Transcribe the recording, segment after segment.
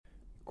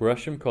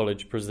Gresham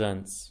College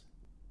presents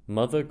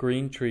Mother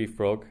Green Tree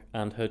Frog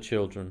and Her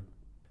Children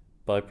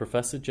by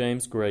Professor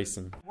James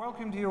Grayson.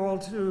 Welcome to you all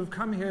to have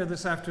come here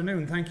this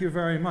afternoon. Thank you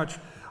very much.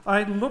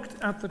 I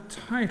looked at the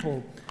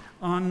title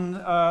on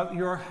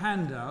your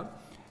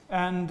handout,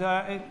 and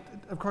it,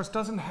 of course,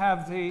 doesn't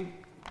have the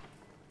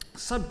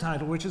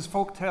subtitle, which is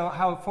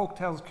How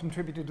Folktales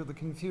Contributed to the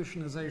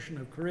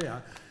Confucianization of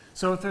Korea.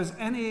 So if there's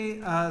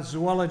any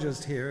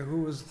zoologist here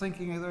who was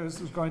thinking there was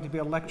going to be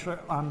a lecture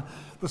on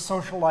the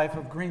social life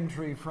of green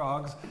tree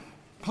frogs,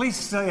 please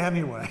stay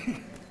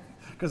anyway,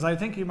 because I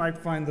think you might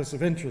find this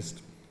of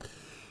interest.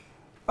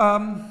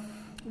 What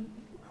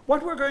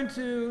we're going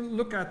to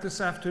look at this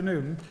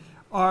afternoon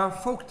are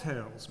folk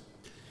tales.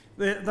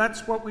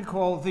 That's what we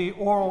call the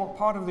oral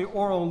part of the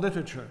oral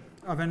literature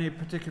of any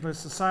particular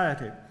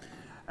society.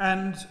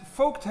 And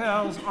folk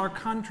tales are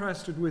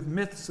contrasted with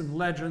myths and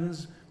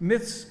legends.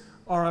 Myths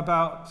are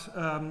about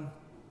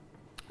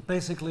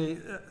basically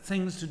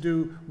things to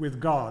do with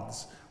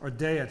gods or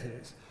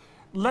deities.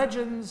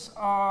 Legends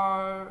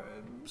are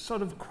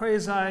sort of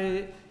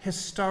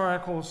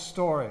quasi-historical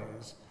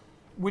stories,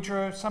 which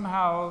are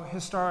somehow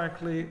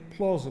historically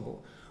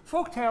plausible.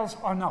 Folk tales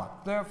are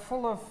not. They're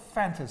full of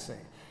fantasy.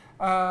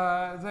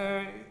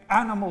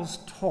 Animals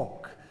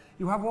talk.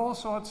 You have all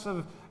sorts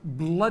of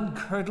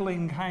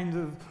blood-curdling kind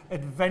of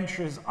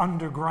adventures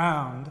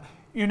underground.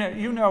 You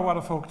know what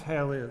a folk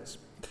tale is.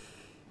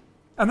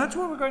 And that's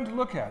what we're going to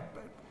look at.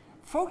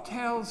 Folk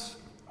tales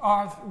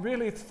are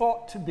really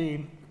thought to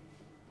be,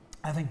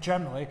 I think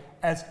generally,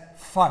 as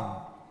fun.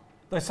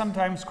 They're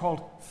sometimes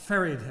called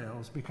fairy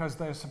tales because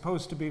they're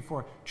supposed to be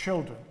for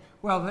children.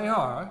 Well, they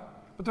are,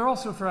 but they're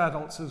also for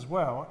adults as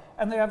well.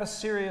 And they have a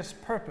serious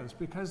purpose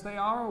because they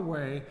are a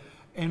way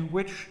in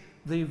which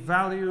the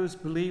values,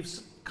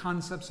 beliefs,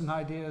 concepts, and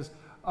ideas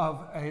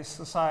of a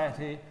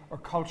society or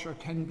culture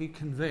can be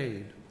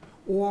conveyed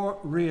or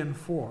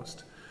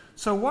reinforced.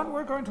 So what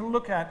we're going to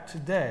look at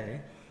today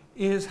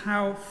is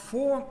how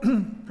four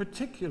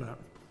particular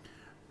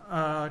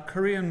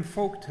Korean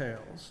folk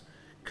tales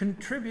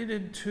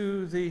contributed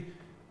to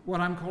what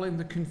I'm calling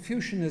the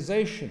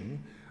Confucianization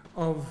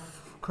of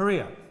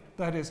Korea.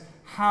 That is,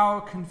 how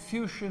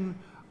Confucian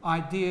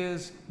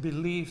ideas,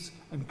 beliefs,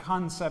 and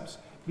concepts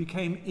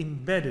became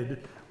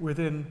embedded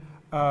within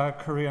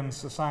Korean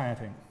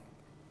society.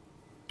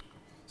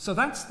 So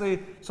that's the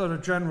sort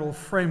of general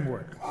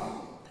framework.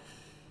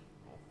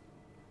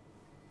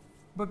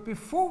 But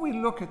before we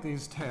look at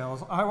these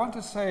tales, I want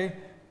to say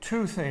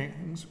two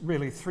things,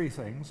 really three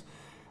things.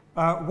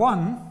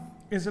 One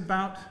is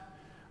about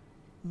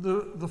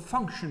the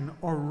function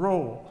or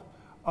role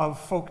of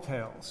folk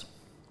tales.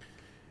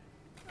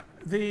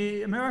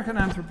 The American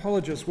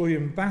anthropologist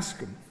William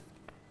Bascom,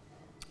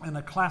 in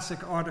a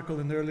classic article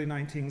in the early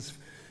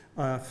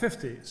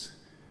 1950s,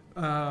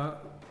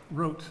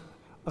 wrote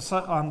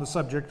on the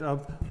subject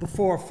of the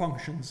four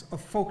functions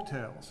of folk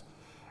tales.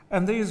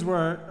 And these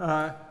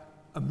were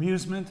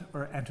amusement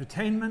or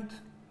entertainment,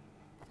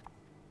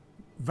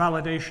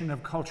 validation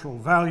of cultural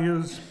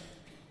values,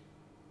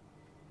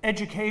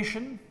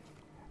 education,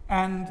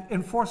 and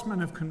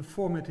enforcement of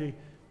conformity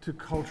to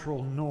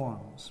cultural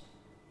norms.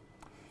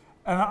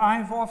 And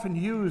I've often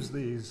used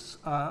these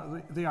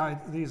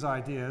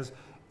ideas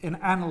in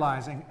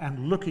analyzing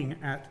and looking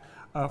at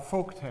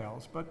folk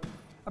tales. But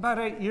about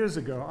 8 years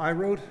ago, I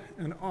wrote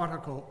an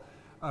article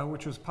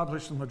which was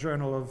published in the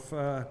Journal of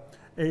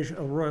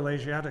Royal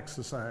Asiatic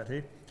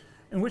Society,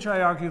 in which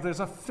I argue there's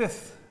a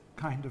fifth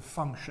kind of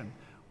function,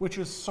 which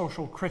is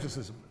social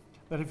criticism.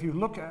 That if you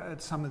look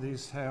at some of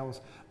these tales,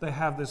 they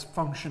have this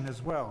function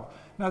as well.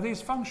 Now,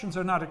 these functions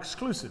are not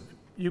exclusive.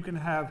 You can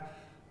have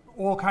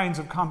all kinds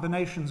of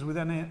combinations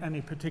within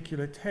any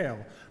particular tale,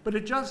 but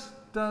it just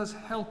does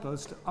help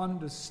us to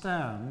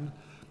understand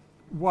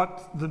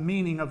what the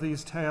meaning of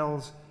these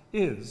tales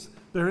is.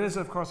 There is,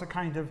 of course, a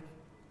kind of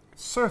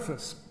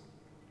surface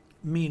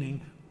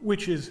meaning,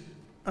 which is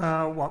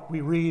what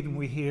we read and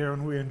we hear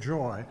and we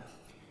enjoy.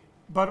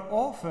 But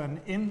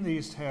often in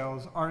these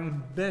tales are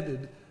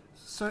embedded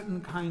certain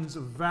kinds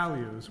of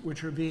values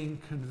which are being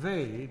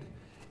conveyed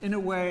in a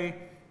way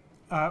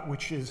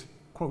which is,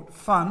 quote,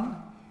 fun,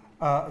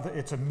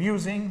 it's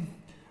amusing,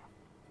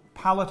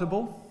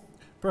 palatable,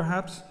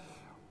 perhaps,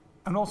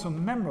 and also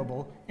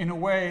memorable in a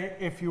way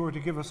if you were to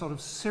give a sort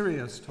of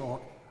serious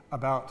talk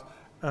about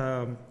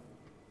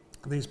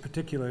these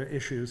particular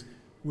issues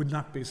would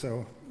not be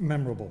so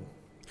memorable.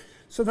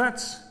 So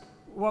that's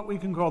what we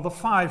can call the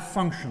five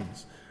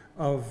functions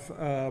of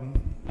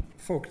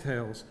folk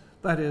tales.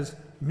 That is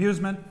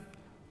amusement,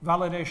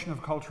 validation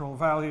of cultural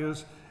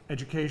values,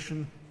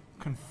 education,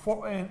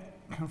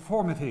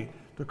 conformity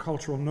to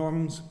cultural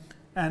norms,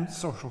 and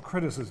social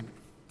criticism.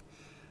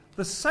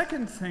 The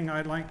second thing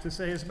I'd like to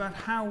say is about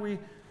how we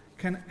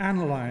can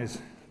analyze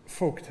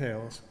folk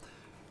tales.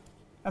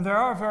 And there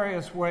are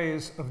various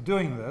ways of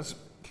doing this.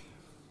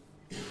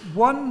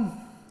 One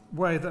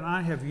way that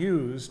I have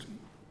used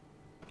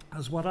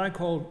is what I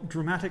call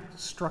dramatic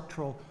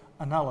structural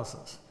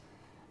analysis.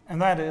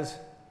 And that is,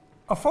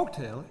 a folk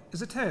tale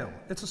is a tale,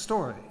 it's a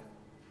story.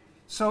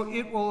 So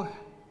it will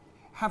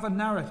have a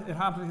narrative. It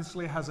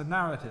obviously has a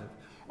narrative.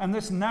 And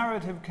this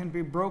narrative can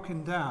be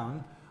broken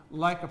down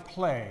like a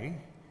play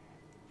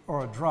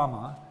or a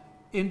drama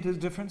into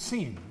different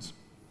scenes.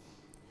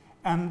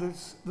 And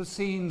the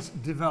scenes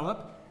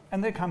develop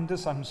and they come to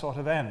some sort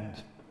of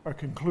end or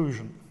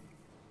conclusion.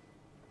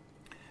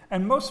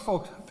 And most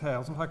folk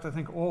tales, in fact I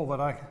think all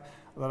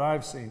that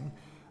I've seen,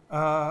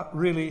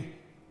 really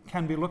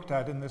can be looked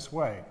at in this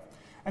way.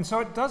 And so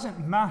it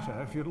doesn't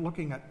matter if you're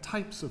looking at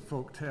types of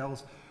folk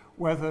tales,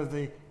 whether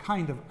the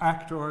kind of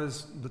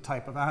actors, the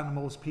type of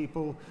animals,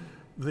 people,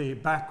 the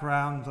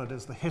background, that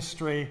is the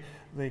history,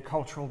 the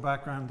cultural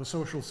background, the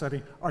social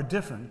setting, are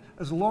different.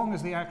 As long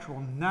as the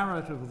actual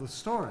narrative of the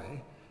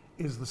story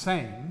is the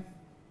same,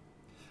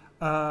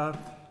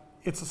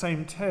 it's the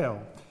same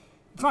tale.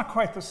 It's not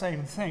quite the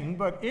same thing,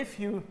 but if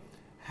you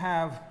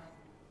have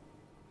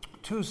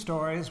two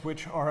stories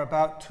which are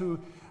about two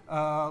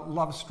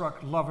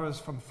love-struck lovers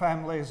from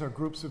families or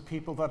groups of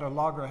people that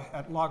are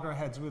at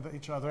loggerheads with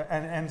each other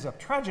and ends up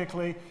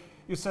tragically,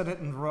 you set it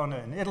in Verona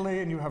in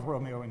Italy and you have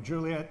Romeo and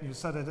Juliet, and you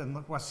set it in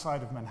the west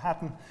side of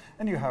Manhattan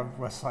and you have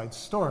West Side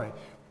Story.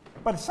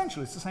 But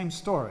essentially it's the same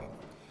story.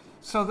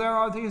 So there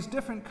are these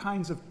different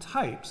kinds of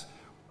types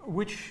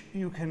which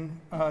you can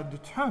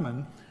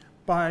determine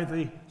by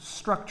the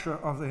structure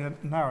of the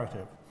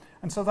narrative.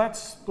 And so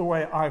that's the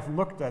way I've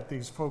looked at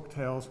these folk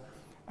tales,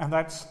 and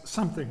that's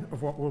something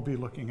of what we'll be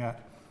looking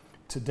at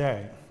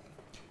today.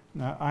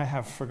 Now, I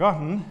have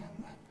forgotten,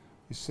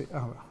 you see,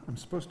 oh, I'm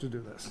supposed to do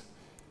this.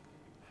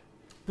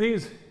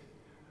 These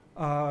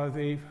are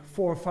the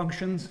four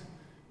functions: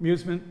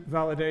 amusement,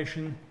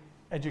 validation,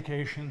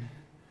 education,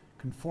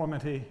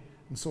 conformity,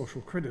 and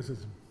social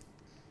criticism.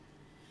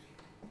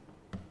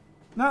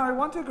 Now, I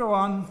want to go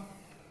on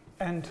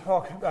and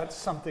talk about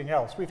something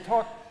else. We've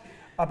talked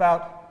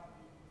about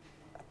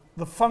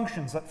the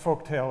functions that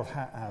folk tales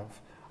have.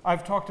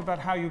 I've talked about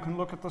how you can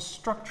look at the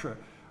structure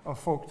of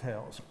folk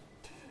tales.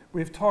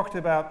 We've talked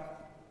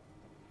about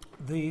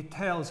the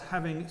tales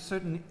having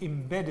certain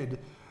embedded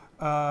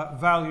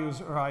values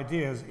or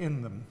ideas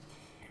in them.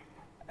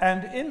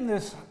 And in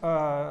this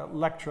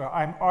lecture,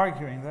 I'm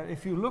arguing that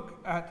if you look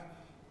at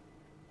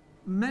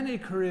many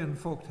Korean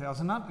folk tales,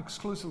 and not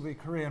exclusively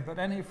Korean, but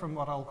any from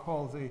what I'll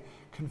call the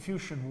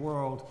Confucian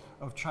world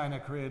of China,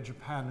 Korea,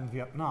 Japan, and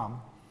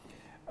Vietnam,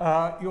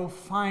 you'll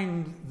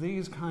find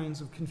these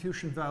kinds of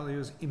Confucian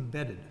values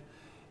embedded,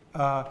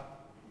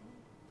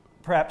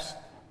 perhaps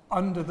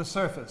under the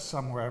surface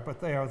somewhere,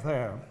 but they are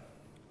there.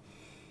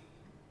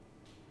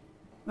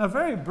 Now,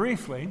 very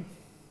briefly,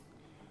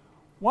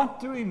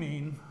 what do we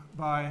mean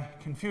by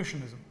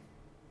Confucianism?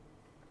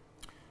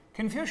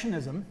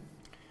 Confucianism,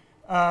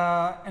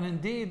 and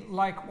indeed,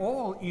 like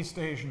all East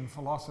Asian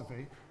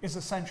philosophy, is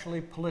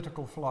essentially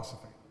political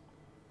philosophy.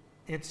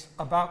 It's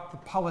about the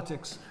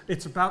politics,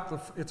 it's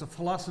a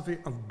philosophy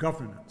of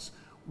governance.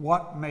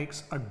 What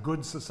makes a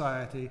good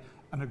society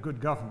and a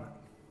good government?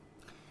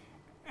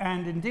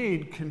 And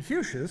indeed,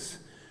 Confucius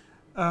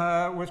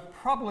was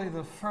probably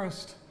the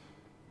first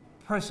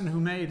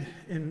person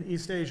in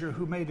East Asia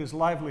who made his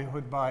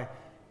livelihood by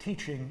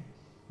teaching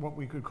what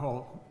we could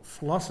call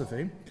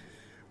philosophy,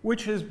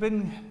 which has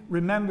been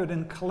remembered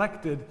and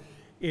collected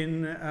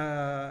in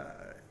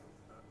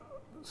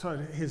sort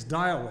of his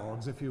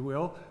dialogues, if you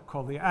will,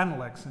 called the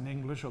Analects in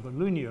English, or the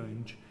Lunyue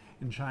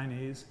in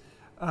Chinese.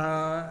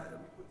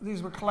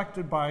 These were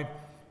collected by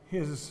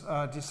his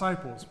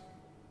disciples.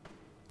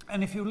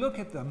 And if you look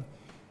at them,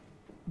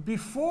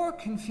 before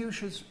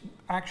Confucius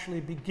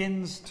actually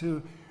begins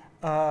to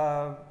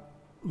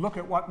look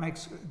at what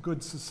makes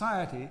good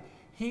society,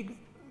 he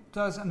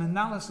does an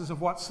analysis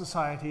of what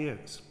society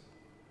is.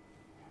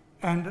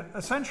 And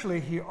essentially,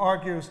 he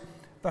argues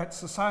that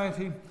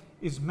society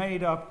is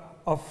made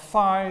up of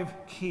 5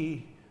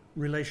 key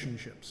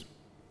relationships.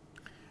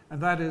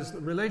 And that is the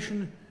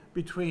relation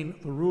between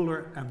the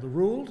ruler and the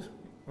ruled,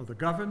 or the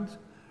governed,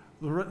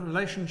 the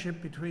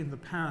relationship between the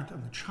parent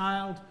and the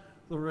child,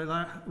 the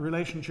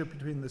relationship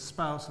between the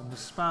spouse and the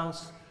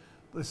spouse,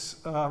 this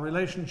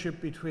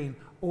relationship between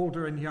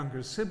older and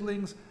younger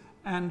siblings,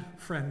 and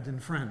friend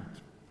and friend.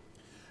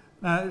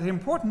 Now, the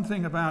important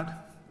thing about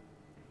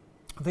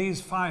these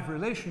 5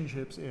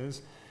 relationships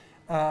is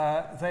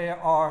they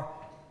are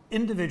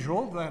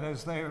individual, that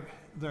is, they're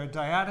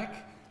dyadic,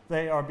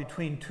 they are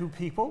between 2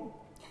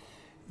 people,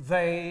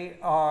 they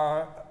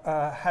are,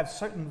 have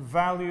certain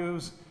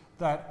values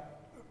that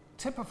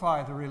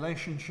typify the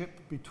relationship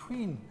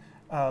between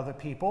the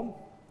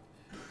people.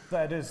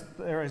 That is,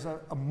 there is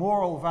a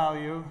moral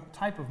value,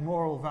 type of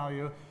moral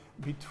value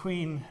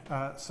between,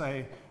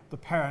 say, the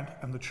parent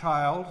and the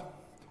child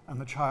and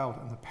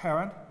the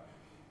parent.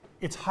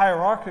 It's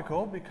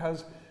hierarchical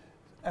because,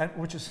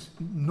 which has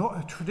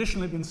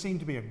traditionally been seen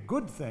to be a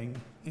good thing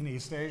in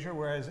East Asia,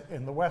 whereas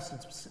in the West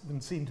it's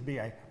been seen to be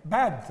a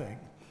bad thing.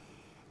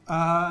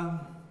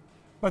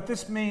 But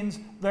this means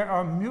there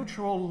are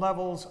mutual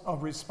levels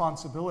of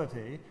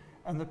responsibility,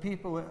 and the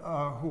people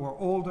who are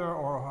older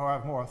or who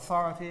have more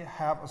authority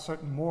have a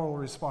certain moral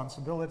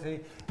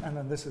responsibility, and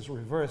then this is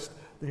reversed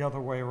the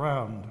other way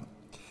around.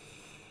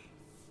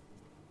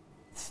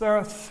 So there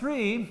are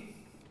three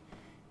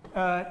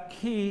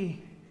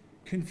key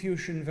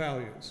Confucian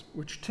values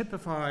which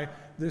typify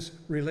this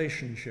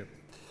relationship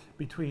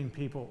between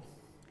people.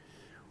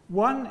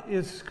 One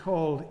is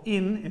called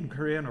in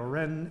Korean, or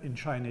ren in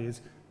Chinese,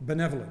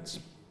 benevolence.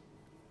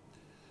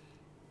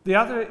 The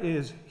other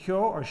is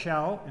hyo or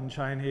xiao in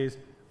Chinese,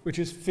 which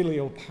is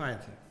filial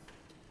piety.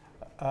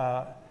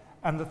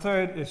 And the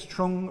third is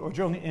chung or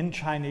zhong in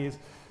Chinese,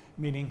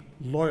 meaning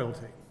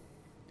loyalty.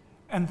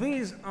 And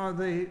these are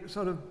the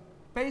sort of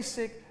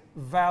basic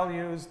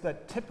values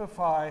that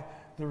typify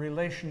the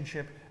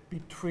relationship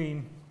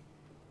between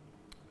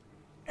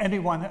any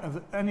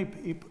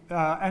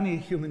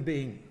human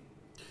being.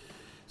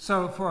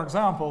 So, for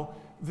example,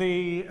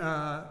 the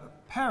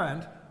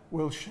parent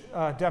will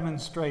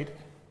demonstrate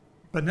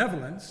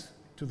benevolence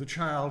to the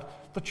child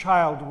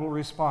will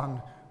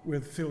respond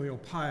with filial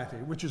piety,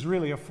 which is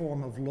really a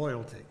form of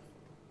loyalty.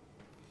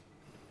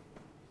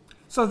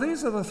 So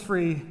these are the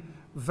three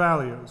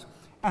values.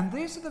 And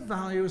these are the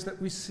values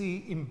that we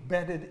see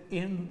embedded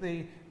in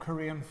the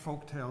Korean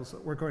folktales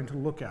that we're going to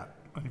look at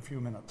in a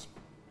few minutes.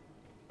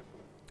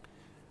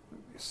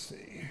 Let me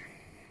see.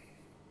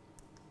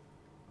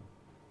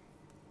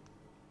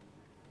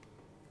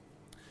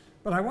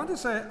 But I want to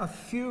say a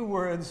few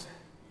words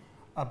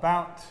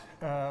about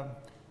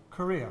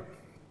Korea,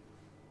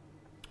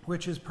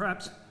 which is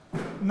perhaps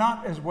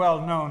not as well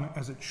known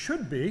as it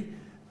should be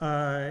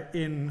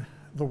in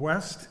the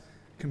West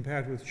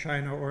compared with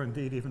China or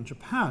indeed even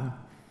Japan.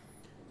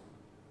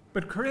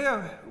 But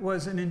Korea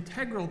was an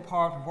integral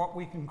part of what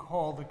we can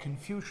call the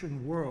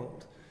Confucian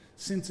world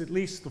since at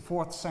least the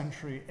 4th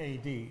century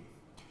AD.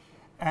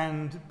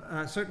 And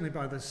certainly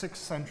by the 6th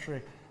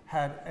century,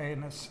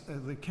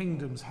 the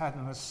kingdoms had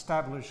an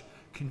established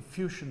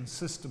Confucian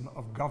system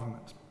of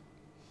government,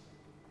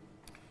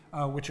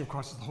 which of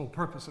course is the whole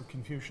purpose of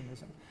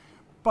Confucianism.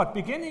 But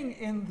beginning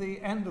in the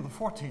end of the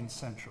 14th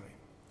century,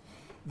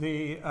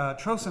 the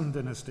Chosun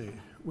dynasty,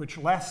 which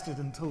lasted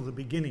until the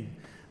beginning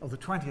of the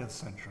 20th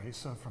century,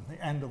 so from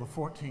the end of the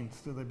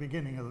 14th to the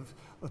beginning of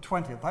the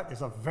 20th, that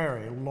is a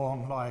very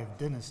long-lived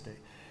dynasty.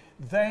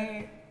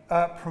 They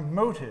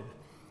promoted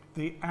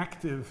the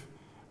active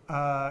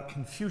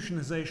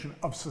Confucianization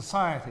of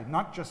society,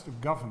 not just of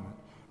government,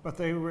 but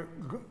they were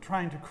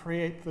trying to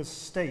create this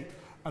state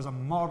as a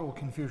model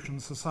Confucian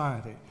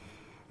society.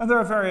 And there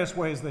are various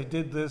ways they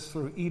did this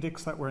through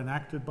edicts that were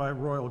enacted by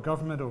royal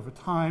government over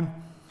time.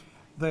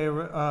 There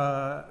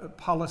were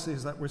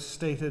policies that were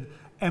stated,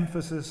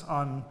 emphasis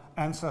on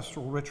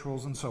ancestral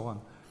rituals and so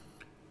on.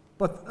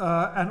 But,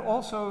 and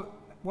also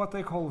what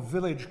they call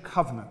village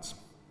covenants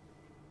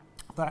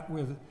that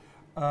would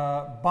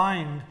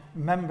bind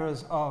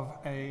members of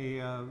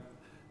a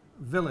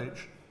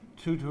village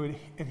to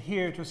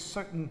adhere to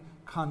certain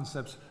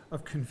concepts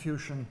of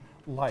Confucian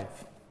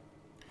life.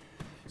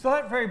 So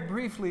that very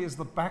briefly is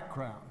the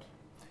background.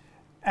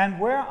 And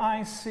where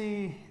I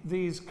see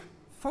these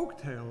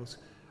folktales,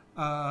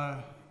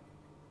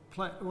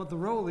 what the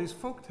role these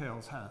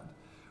folktales had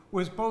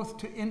was both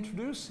to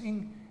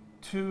introducing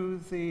to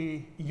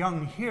the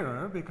young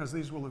hearer, because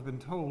these will have been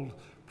told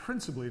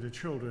principally to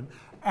children,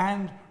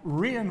 and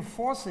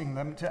reinforcing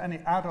them to any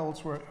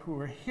adults who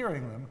were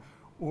hearing them,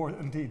 or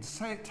indeed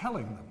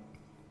telling them.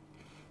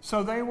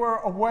 So they were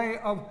a way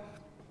of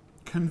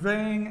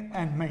conveying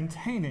and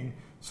maintaining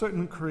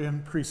certain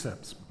Korean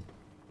precepts.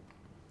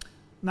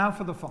 Now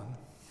for the fun.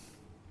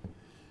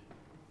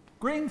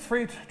 Green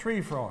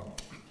tree frog.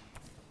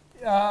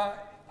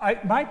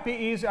 It might be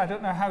easy, I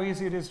don't know how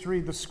easy it is to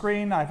read the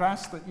screen. I've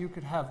asked that you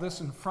could have this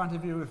in front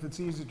of you if it's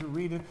easy to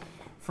read it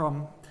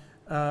from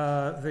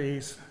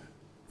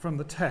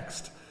the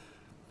text.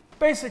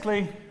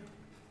 Basically,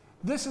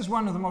 this is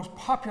one of the most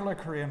popular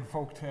Korean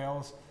folk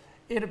tales.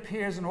 It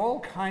appears in all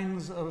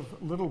kinds of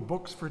little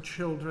books for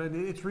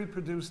children. It's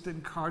reproduced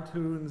in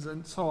cartoons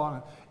and so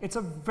on. It's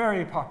a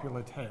very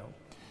popular tale,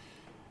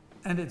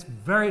 and it's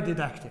very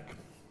didactic.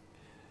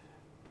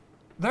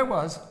 There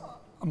was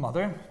a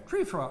mother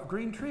tree frog,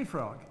 green tree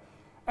frog,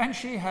 and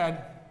she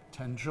had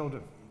 10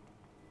 children.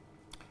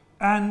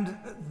 And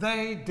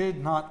they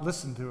did not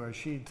listen to her.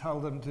 She'd tell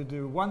them to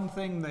do one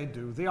thing, they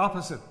do the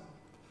opposite.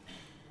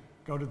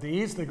 Go to the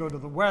east, they go to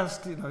the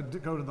west,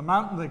 go to the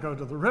mountain, they go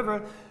to the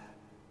river,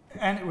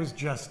 and it was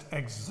just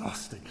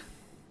exhausting.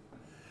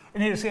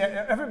 And you see,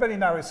 everybody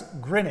now is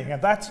grinning, and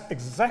that's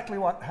exactly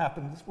what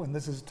happens when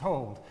this is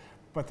told.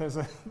 But there's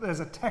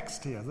a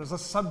text here, there's a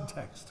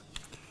subtext.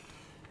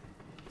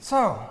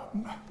 So,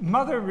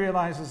 mother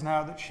realizes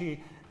now that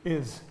she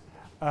is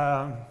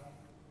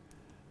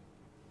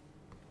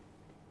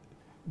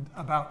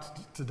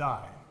about to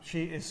die.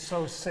 She is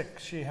so sick,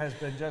 she has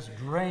been just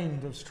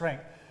drained of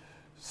strength.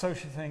 So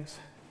she thinks,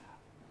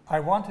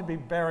 I want to be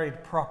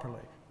buried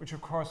properly, which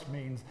of course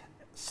means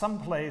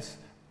someplace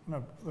in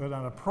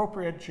an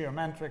appropriate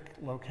geometric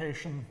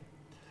location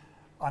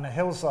on a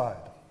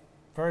hillside.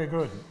 Very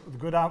good, with a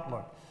good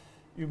outlook.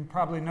 You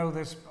probably know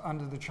this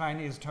under the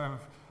Chinese term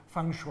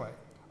feng shui,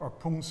 or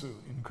pungsu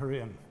in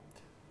Korean.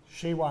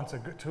 She wants a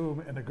good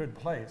tomb in a good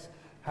place.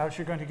 How is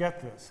she going to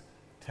get this?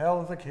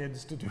 tell the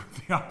kids to do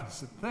the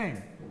opposite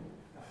thing.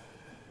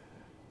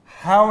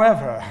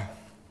 However,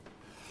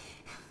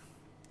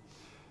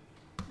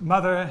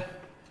 mother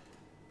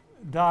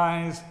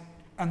dies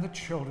and the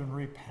children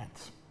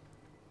repent.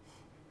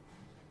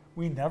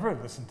 We never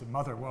listened to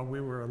mother while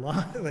we were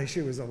alive, like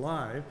she was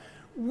alive.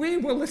 We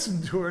will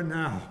listen to her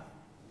now.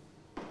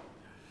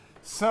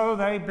 So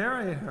they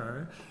bury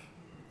her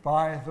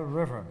by the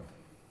river.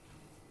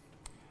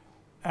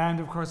 And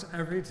of course,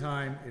 every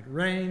time it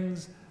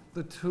rains,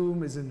 the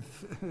tomb is in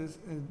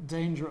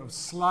danger of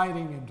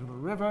sliding into the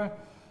river,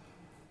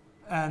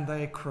 and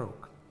they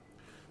croak.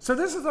 So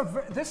this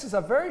is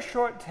a very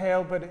short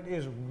tale, but it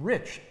is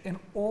rich in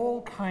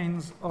all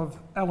kinds of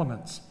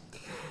elements.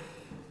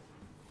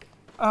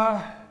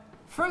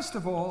 First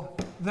of all,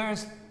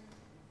 there's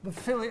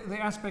the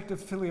aspect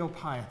of filial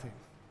piety.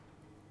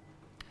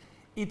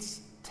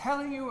 It's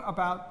telling you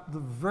about the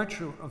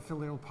virtue of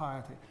filial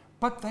piety,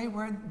 but they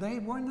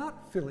were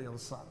not filial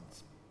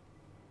sons.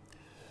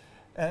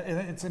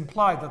 It's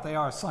implied that they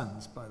are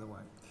sons, by the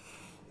way.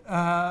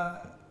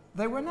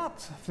 They were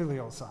not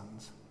filial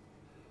sons.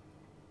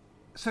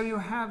 So you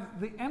have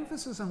the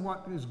emphasis on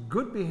what is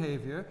good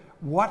behavior,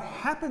 what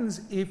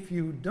happens if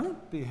you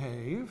don't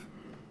behave,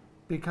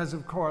 because,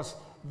 of course,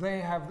 they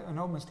have an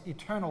almost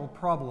eternal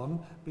problem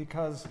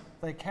because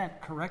they can't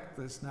correct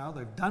this now.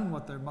 They've done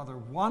what their mother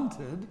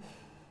wanted,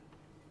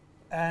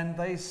 and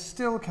they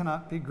still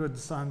cannot be good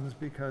sons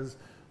because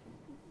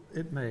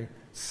it may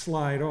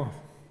slide off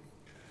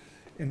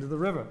into the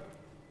river.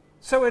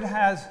 So it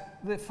has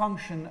the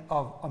function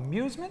of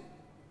amusement.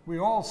 We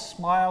all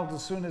smiled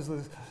as soon as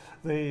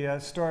the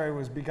story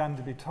was begun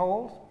to be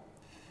told.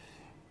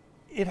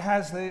 It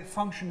has the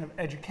function of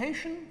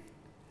education,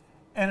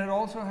 and it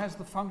also has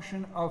the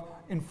function of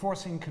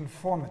enforcing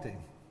conformity.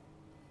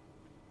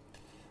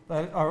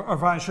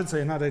 Or I should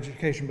say not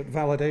education, but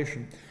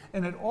validation.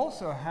 And it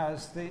also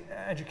has the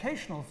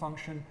educational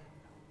function.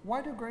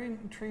 Why do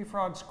green tree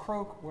frogs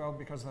croak? Well,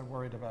 because they're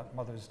worried about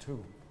mothers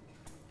too.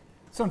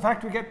 So in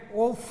fact, we get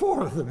all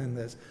four of them in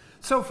this.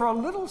 So for a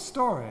little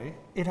story,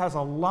 it has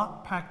a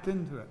lot packed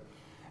into it.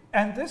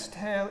 And this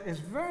tale is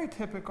very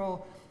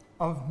typical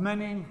of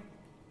many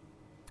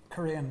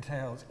Korean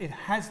tales. It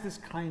has this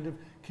kind of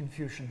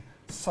Confucian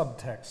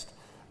subtext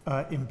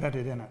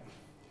embedded in it.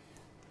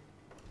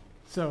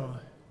 So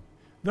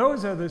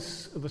those are the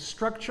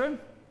structure,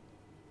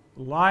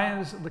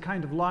 lives, the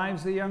kind of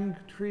lives the young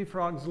tree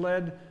frogs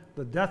led,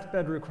 the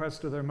deathbed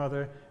request of their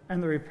mother,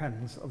 and the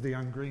repentance of the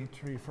young green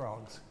tree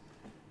frogs.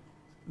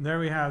 And there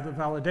we have the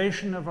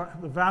validation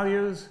of the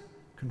values,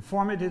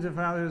 conformity to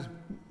values,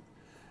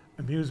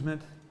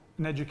 amusement,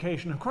 and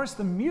education. Of course,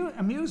 the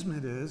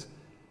amusement is,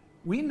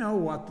 we know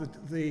what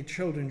the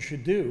children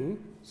should do,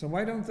 so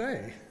why don't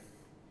they?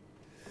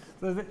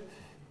 So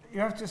you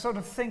have to sort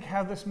of think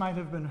how this might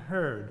have been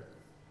heard.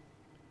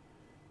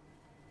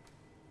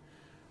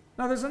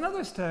 Now there's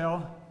another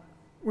tale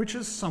which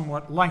is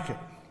somewhat like it.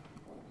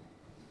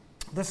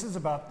 This is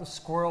about the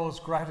squirrel's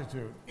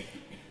gratitude.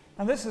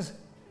 And this is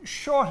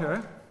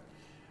shorter,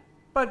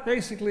 but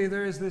basically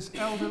there is this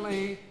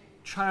elderly,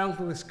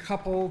 childless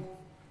couple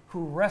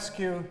who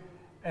rescue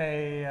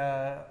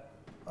a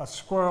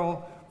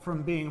squirrel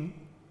from being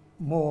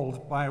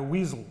mauled by a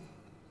weasel.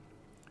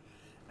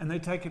 And they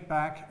take it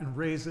back and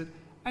raise it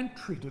and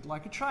treat it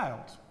like a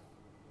child.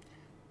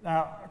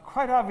 Now,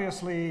 quite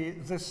obviously,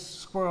 this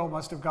squirrel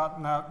must have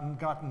gotten out and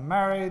gotten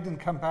married and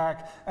come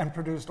back and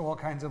produced all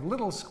kinds of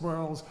little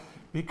squirrels,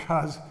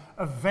 because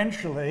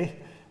eventually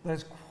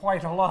there's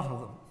quite a lot of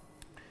them.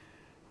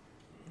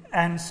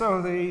 And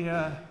so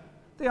the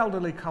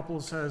elderly couple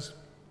says,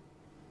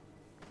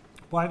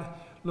 why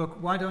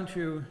don't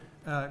you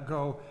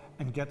go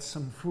and get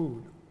some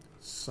food?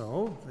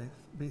 So they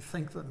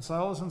bethink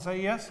themselves and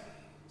say yes.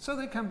 So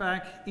they come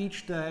back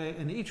each day,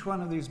 and each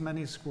one of these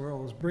many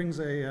squirrels brings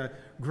a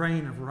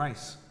grain of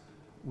rice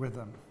with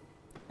them.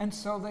 And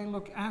so they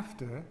look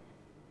after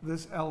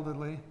this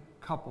elderly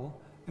couple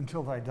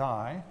until they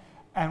die.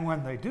 And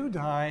when they do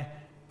die,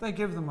 they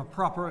give them a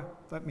proper,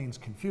 that means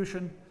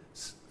Confucian,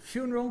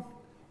 funeral,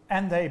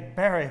 and they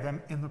bury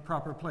them in the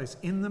proper place,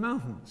 in the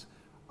mountains.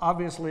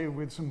 Obviously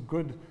with some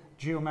good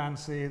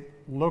geomancy,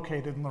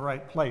 located in the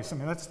right place. I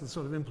mean, that's the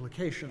sort of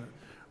implication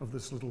of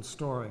this little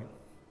story.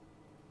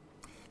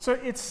 So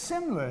it's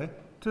similar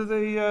to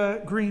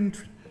the green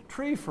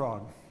tree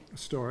frog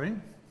story.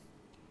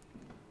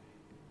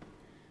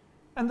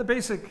 And the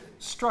basic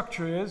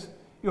structure is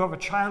you have a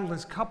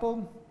childless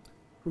couple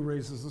who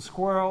raises the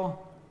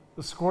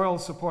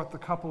squirrels support the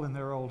couple in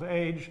their old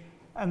age,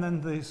 and then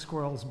the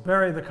squirrels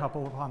bury the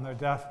couple upon their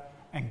death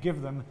and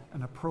give them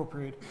an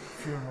appropriate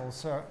funeral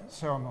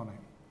ceremony.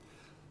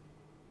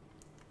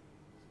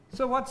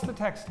 So what's the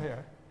text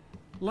here?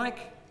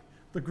 Like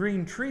the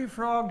green tree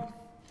frog,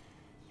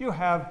 you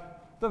have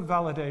the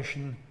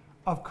validation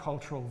of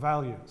cultural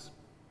values,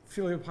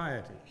 filial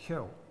piety,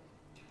 hyo.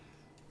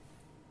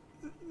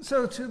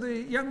 So to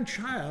the young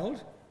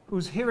child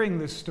who's hearing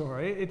this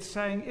story, it's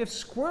saying, if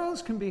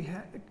squirrels can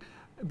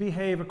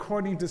behave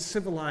according to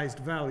civilized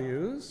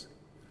values,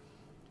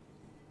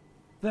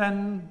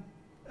 then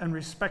and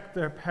respect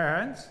their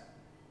parents,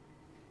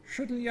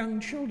 shouldn't young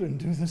children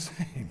do the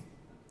same?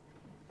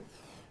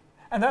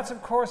 And that's,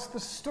 of course, the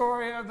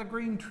story of the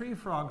green tree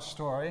frog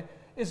story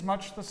is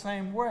much the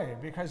same way,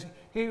 because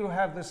here you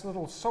have this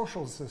little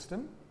social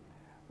system,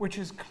 which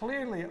is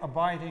clearly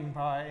abiding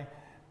by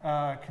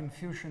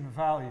Confucian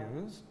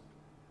values,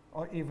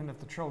 or even if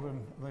the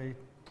children, the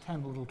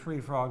 10 little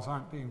tree frogs,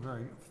 aren't being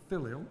very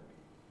filial.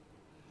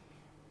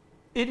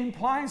 It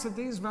implies that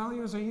these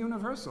values are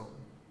universal,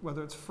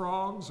 whether it's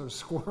frogs or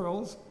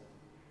squirrels.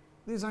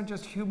 These aren't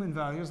just human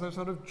values, they're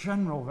sort of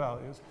general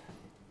values.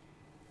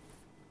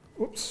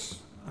 Oops,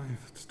 I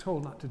was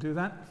told not to do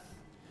that.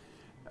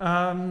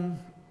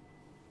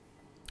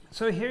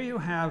 So here you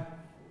have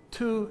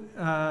two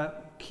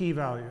key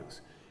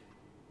values.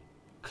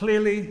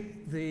 Clearly,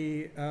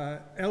 the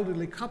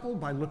elderly couple,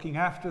 by looking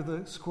after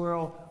the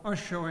squirrel, are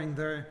showing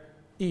their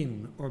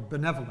in, or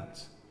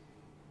benevolence.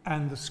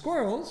 And the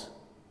squirrels,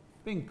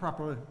 being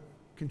proper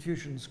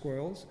Confucian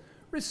squirrels,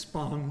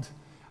 respond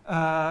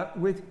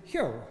with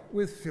hyo,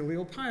 with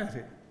filial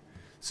piety.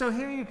 So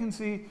here you can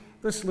see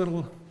this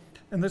little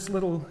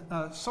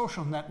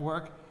social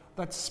network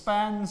that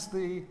spans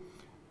the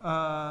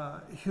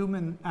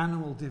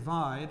human-animal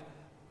divide.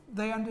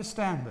 They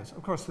understand this.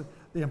 Of course,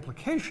 the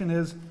implication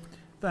is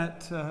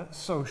that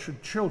so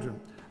should children.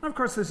 And of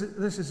course,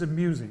 this is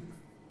amusing.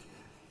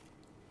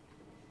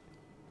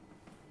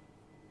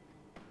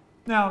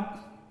 Now,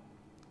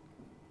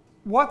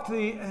 what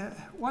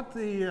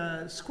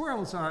the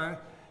squirrels are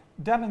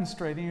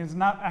demonstrating is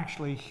not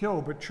actually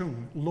hyo but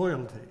chung,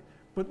 loyalty.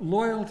 But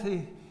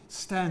loyalty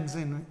stands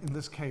in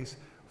this case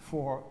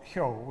for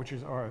hyo, which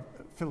is our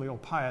filial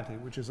piety,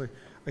 which is a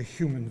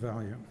human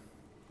value.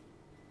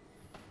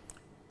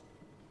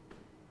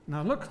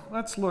 Now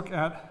let's look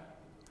at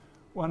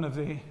one of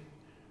the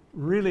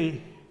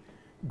really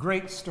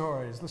great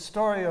stories, the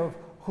story of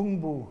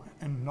Hungbu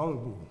and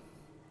Nolbu.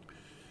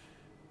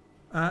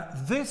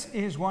 This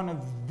is one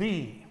of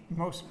the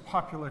most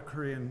popular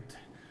Korean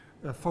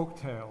folk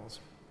tales.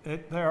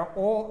 There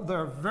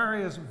are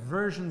various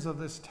versions of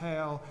this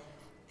tale.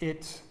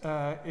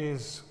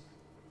 There's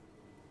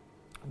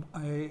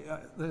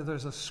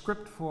a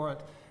script for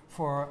it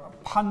for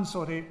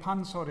pansori.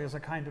 Pansori is a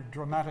kind of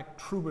dramatic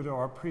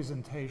troubadour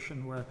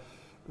presentation where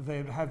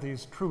they'd have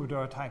these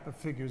troubadour type of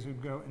figures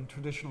who'd go in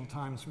traditional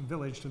times from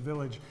village to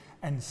village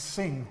and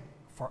sing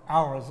for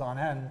hours on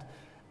end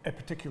a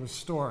particular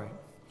story.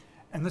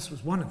 And this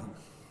was one of them.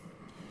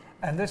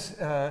 And this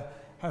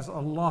has a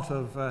lot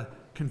of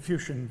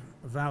Confucian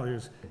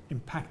values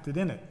impacted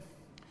in it.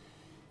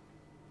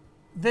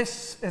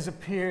 This has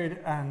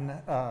appeared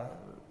on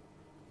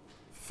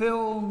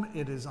film,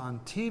 it is on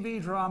TV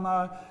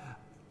drama,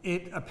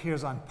 it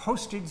appears on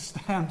postage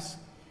stamps.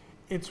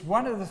 It's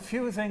one of the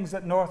few things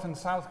that North and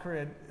South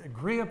Korea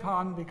agree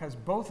upon, because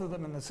both of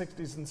them in the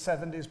 60s and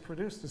 70s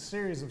produced a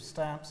series of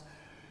stamps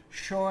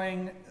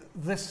showing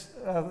this,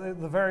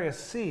 the various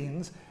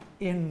scenes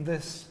in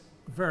this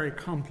very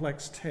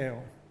complex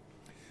tale.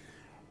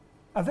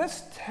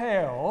 This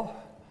tale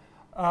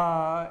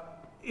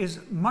is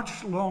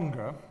much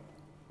longer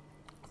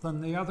than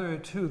the other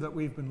two that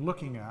we've been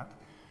looking at.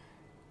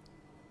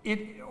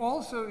 It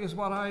also is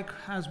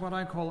has what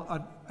I call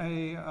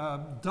a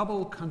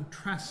double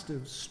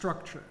contrastive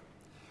structure.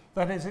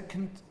 That is,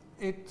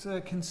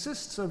 it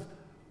consists of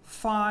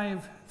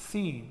 5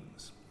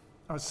 themes,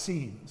 or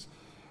scenes.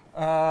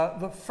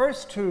 The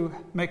first two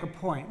make a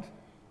point.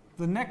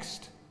 The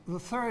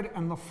third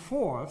and the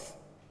fourth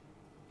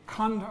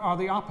are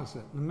the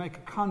opposite and make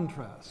a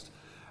contrast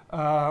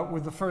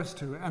with the first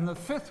two. And the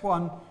fifth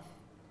one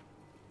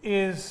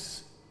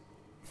is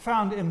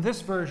found in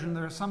this version.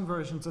 There are some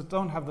versions that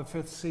don't have the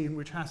fifth scene,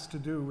 which has to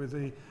do with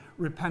the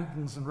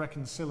repentance and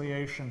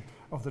reconciliation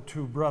of the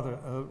two brothers,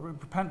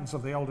 repentance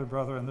of the elder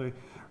brother and the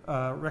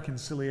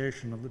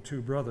reconciliation of the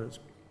two brothers.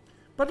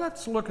 But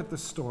let's look at the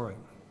story.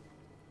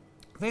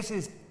 This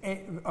is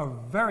a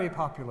very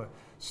popular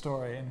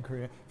story in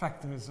Korea. In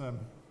fact,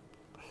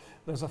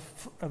 there's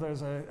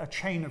a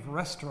chain of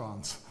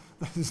restaurants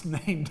that is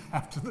named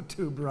after the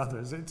two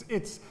brothers.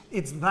 It's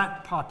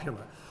that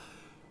popular.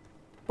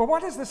 But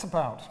what is this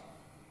about?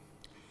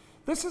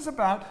 This is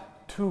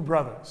about two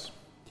brothers.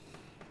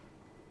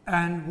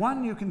 And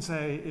one, you can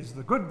say, is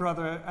the good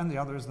brother, and the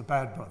other is the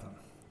bad brother.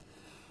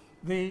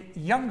 The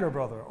younger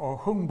brother, or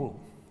Hungbu,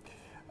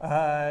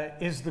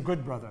 is the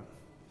good brother.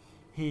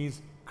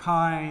 He's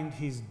kind,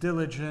 he's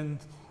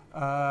diligent,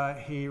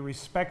 he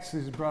respects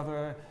his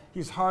brother,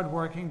 he's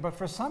hardworking, but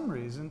for some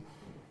reason,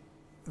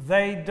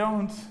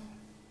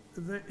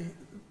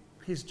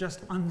 he's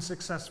just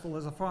unsuccessful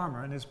as a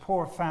farmer, and his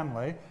poor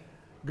family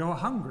go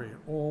hungry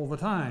all the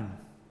time.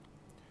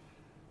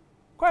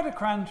 Quite a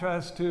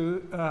contrast to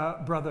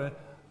brother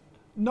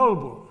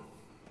Nolbu,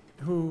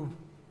 who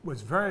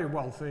was very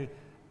wealthy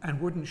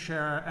and wouldn't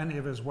share any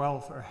of his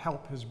wealth or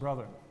help his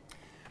brother.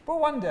 But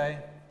one day,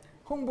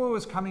 Hungbu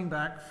is coming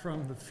back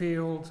from the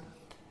field,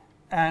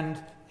 and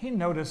he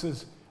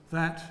notices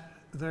that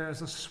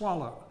there's a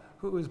swallow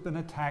who has been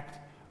attacked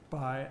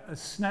by a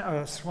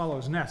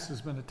swallow's nest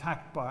has been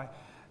attacked by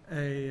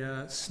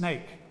a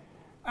snake,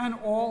 and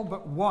all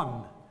but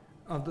one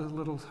of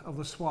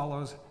the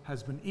swallows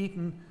has been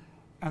eaten,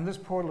 and this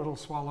poor little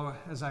swallow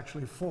has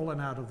actually fallen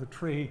out of the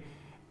tree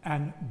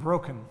and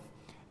broken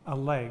a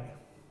leg.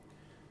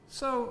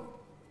 So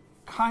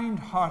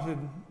kind-hearted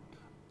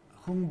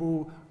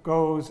Humbu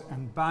goes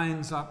and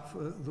binds up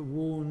the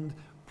wound,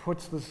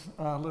 puts this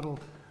little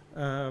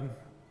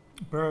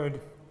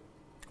bird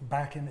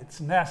back in its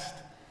nest,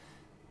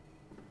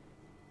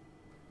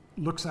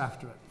 looks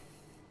after it.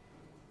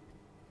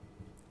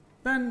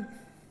 Then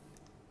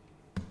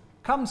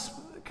comes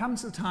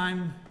the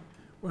time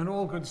when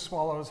all good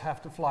swallows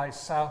have to fly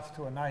south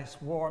to a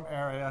nice warm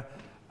area,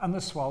 and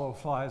the swallow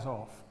flies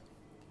off.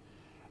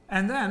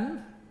 And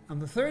then, on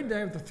the third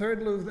day of the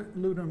third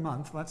lunar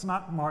month, that's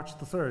not March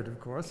the 3rd, of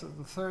course,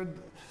 the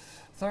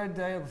third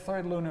day of the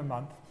third lunar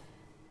month,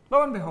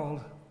 lo and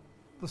behold,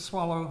 the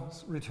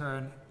swallows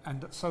return,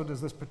 and so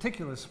does this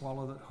particular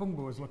swallow that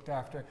Humbu has looked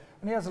after,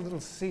 and he has a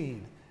little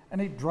seed, and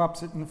he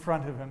drops it in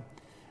front of him,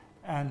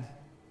 and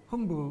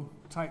Humbu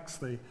takes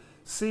the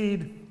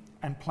seed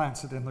and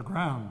plants it in the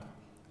ground.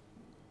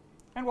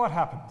 And what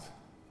happens?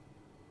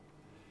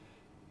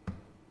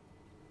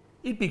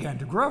 It began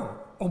to grow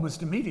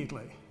almost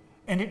immediately.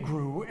 And it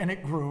grew, and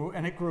it grew,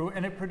 and it grew,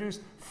 and it produced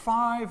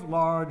 5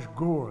 large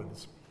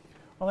gourds.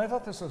 Well, they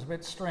thought this was a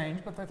bit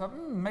strange, but they thought,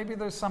 maybe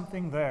there's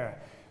something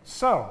there.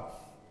 So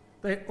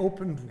they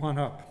opened one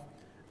up.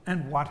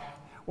 And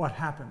what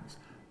happens?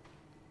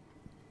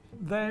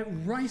 The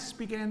rice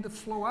began to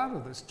flow out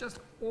of this, just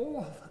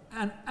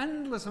an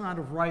endless amount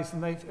of rice,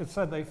 and it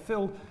said they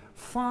filled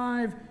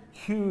 5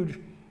 huge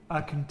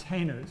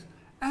containers,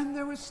 and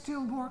there was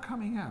still more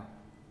coming out.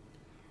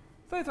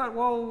 They thought,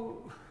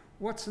 well,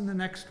 what's in the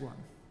next one?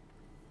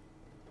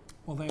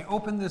 Well, they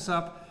opened this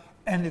up,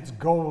 and it's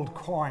gold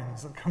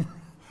coins that come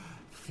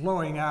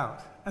flowing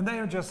out, and they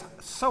are just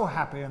so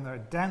happy, and they're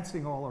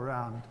dancing all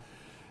around.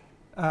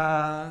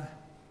 And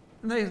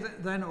they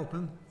then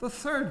open the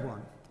third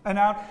one, and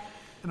out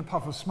in a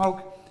puff of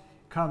smoke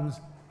comes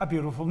a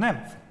beautiful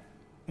nymph.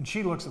 And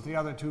she looks at the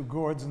other 2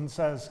 gourds and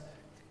says,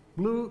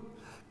 "Blue,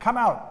 come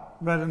out,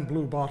 red and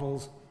blue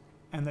bottles,"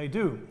 and they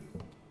do.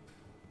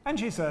 And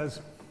she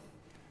says,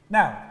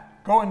 "Now,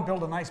 go and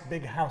build a nice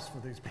big house for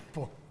these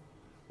people,"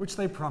 which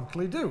they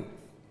promptly do.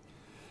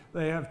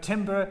 They have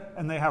timber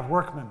and they have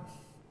workmen.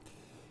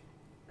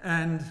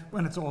 And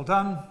when it's all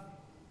done,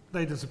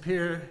 they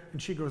disappear,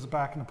 and she goes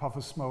back in a puff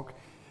of smoke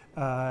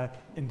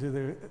into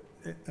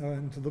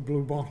the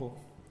blue bottle.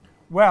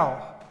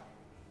 Well,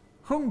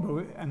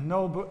 Humbu and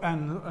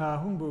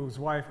Humbu's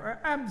wife are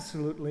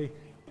absolutely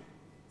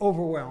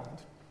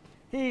overwhelmed.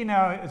 He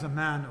now is a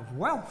man of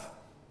wealth.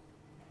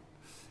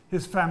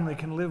 His family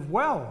can live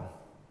well.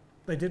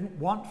 They didn't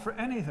want for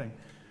anything.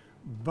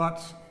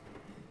 But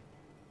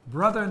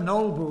brother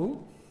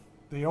Nolbu,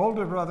 the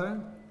older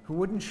brother, who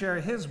wouldn't share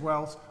his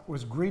wealth,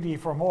 was greedy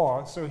for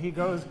more. So he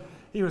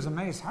was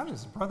amazed, how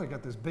does his brother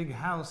get this big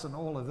house and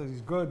all of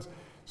these goods?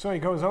 So he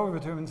goes over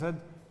to him and said,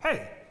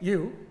 "Hey,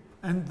 you,"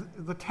 and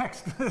the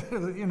text,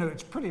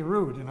 it's pretty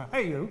rude,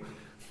 "Hey, you,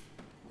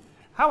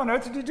 how on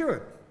earth did you do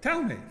it?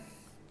 Tell me."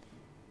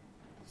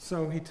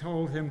 So he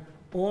told him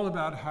all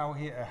about how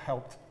he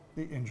helped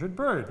the injured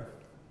bird.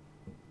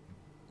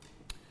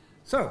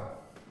 So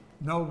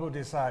Nolbu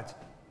decides,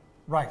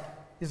 right,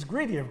 he's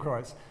greedy, of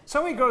course.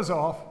 So he goes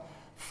off,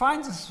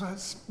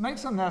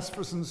 makes a nest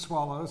for some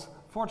swallows.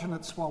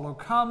 Fortunate swallow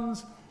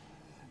comes,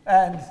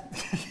 and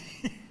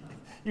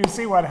you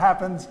see what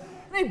happens.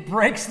 And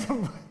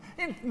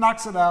he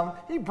knocks it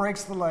out, he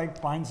breaks the leg,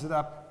 binds it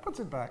up, puts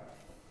it back.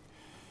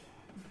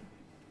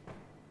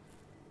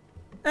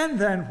 And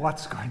then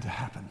what's going to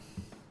happen?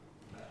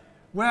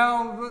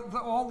 Well,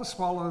 all the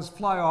swallows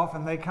fly off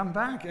and they come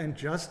back, and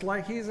just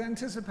like he's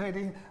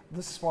anticipating,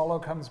 the swallow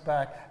comes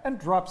back and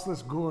drops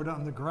this gourd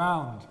on the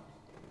ground.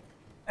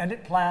 And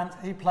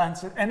he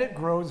plants it, and it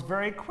grows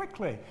very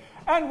quickly.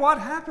 And what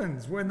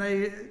happens when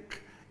they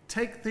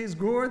take these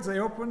gourds, they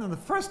open, and the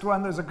first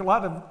one, there's a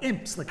lot of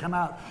imps that come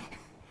out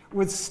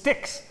with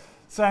sticks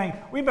saying,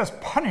 "We must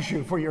punish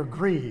you for your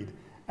greed."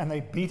 And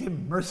they beat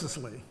him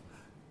mercilessly.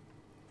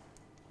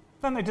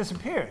 Then they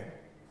disappeared.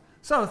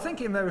 So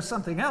thinking there was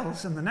something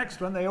else in the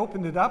next one, they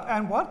opened it up,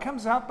 and what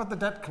comes out but the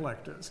debt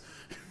collectors?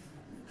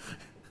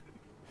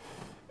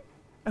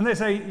 And they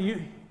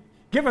say,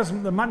 "Give us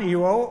the money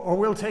you owe, or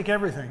we'll take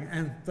everything."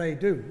 And they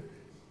do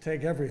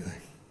take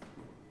everything.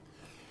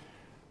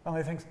 And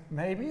he thinks,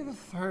 maybe the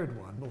third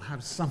one will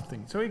have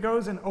something. So he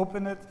goes and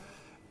opens it,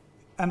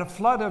 and a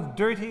flood of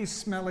dirty,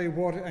 smelly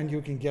water, and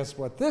you can guess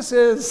what this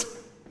is.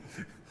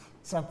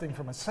 Something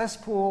from a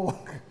cesspool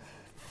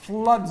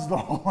floods the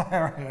whole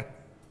area.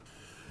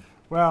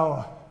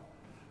 Well,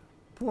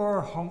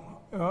 poor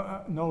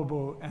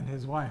Nolbu and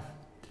his wife.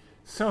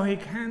 So he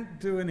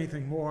can't do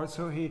anything more,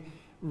 so he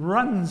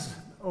runs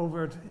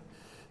over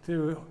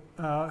to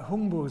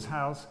Humbu's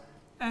house,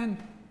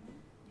 and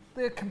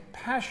the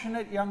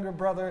compassionate younger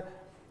brother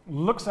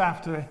looks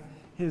after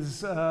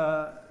his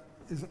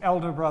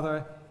elder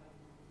brother,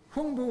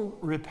 Hongbu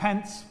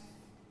repents,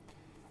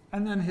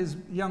 and then his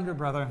younger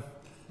brother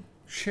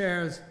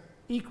shares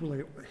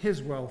equally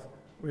his wealth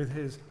with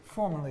his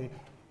formerly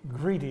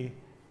greedy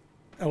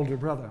elder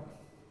brother.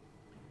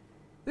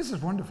 This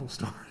is a wonderful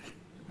story.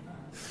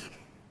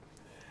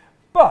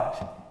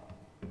 But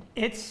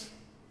it's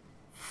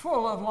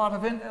full of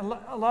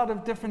a lot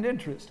of different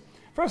interest.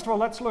 First of all,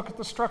 let's look at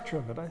the structure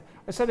of it.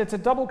 I said it's a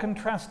double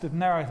contrastive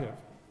narrative.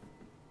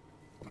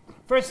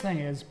 First thing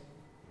is,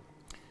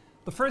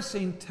 the first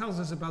scene tells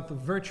us about the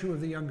virtue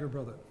of the younger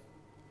brother.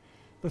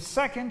 The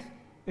second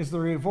is the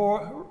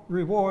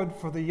reward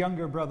for the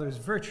younger brother's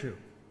virtue.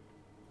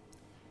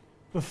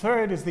 The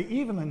third is the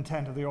evil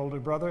intent of the older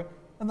brother,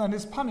 and then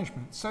his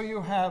punishment. So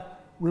you have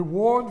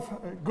reward,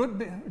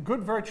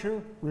 good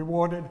virtue,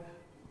 rewarded,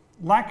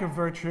 lack of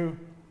virtue,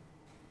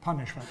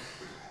 punishment.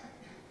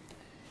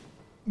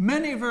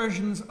 Many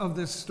versions of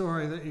this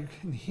story that you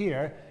can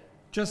hear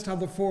just have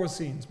the four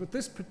scenes, but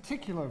this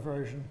particular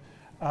version,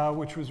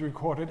 which was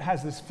recorded,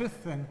 has this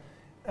fifth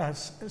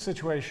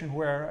situation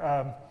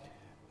where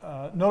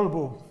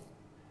Nolbu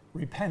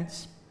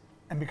repents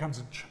and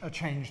becomes a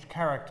changed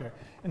character.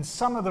 In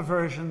some of the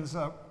versions,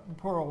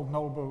 poor old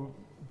Nolbu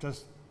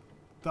just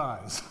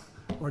dies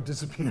or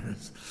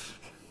disappears.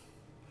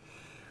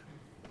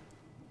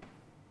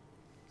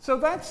 So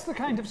that's the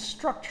kind of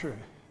structure,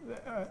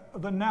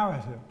 the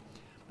narrative.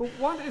 But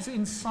what is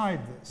inside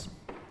this?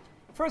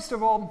 First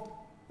of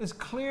all, is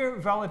clear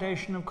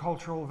validation of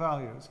cultural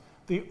values.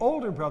 The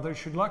older brother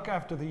should look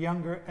after the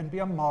younger and be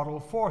a model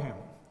for him.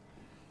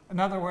 In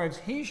other words,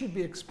 he should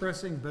be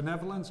expressing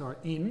benevolence or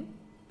in,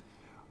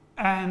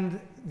 and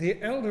the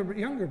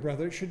younger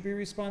brother should be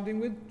responding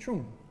with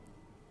chung,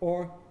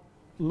 or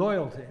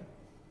loyalty.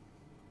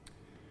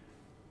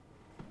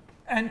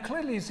 And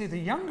clearly you see the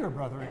younger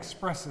brother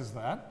expresses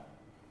that,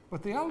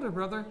 but the elder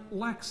brother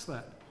lacks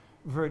that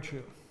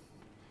virtue.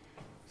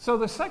 So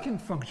the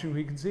second function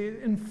we can see,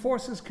 it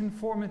enforces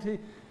conformity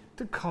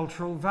to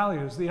cultural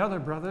values. The other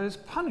brother is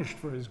punished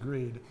for his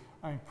greed.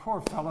 I mean, poor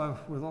fellow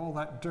with all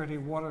that dirty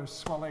water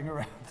swelling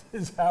around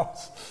his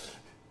house.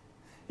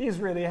 He's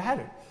really had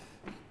it.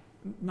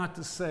 Not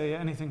to say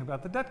anything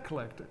about the debt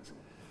collectors.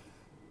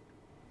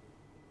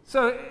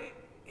 So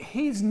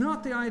he's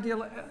not the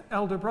ideal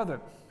elder brother.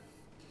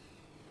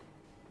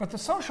 But the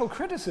social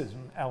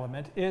criticism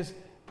element is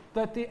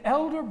that the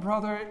elder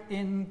brother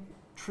in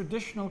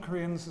traditional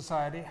Korean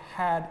society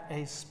had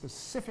a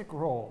specific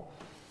role.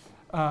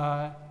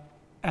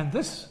 And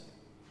this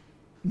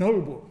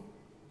Nolbu,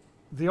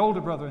 the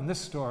older brother in this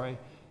story,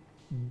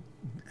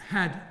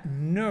 had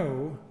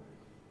no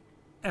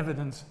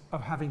evidence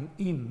of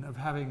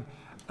having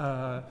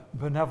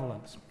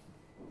benevolence.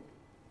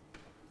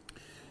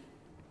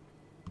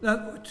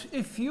 Now,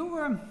 if you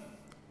were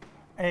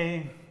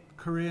a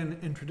Korean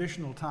in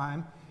traditional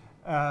time,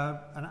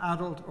 an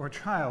adult or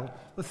child,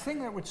 the thing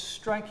that would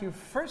strike you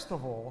first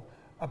of all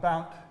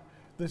about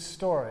this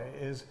story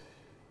is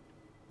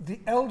the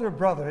elder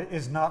brother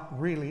is not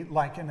really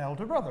like an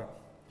elder brother.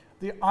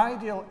 The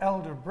ideal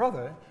elder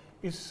brother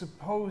is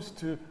supposed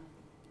to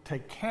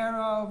take care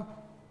of,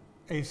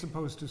 is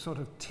supposed to sort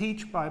of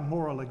teach by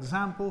moral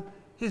example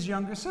his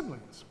younger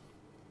siblings.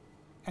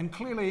 And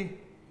clearly,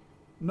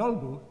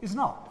 Nolbu is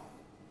not.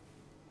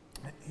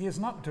 He is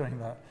not doing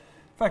that.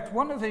 In fact,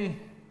 one of the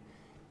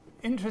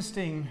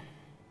interesting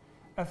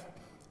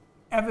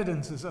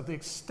evidences of the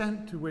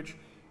extent to which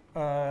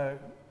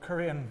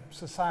Korean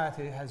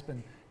society has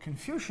been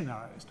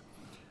Confucianized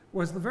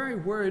was the very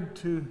word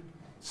to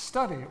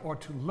study or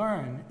to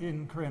learn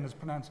in Korean is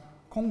pronounced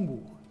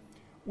공부,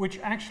 which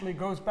actually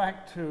goes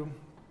back to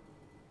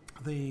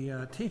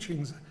the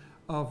teachings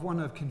of one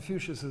of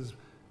Confucius's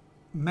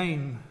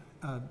main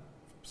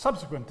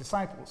subsequent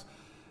disciples,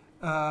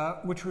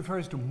 which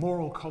refers to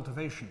moral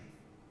cultivation.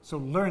 So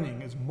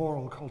learning is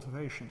moral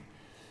cultivation.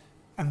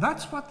 And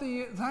that's what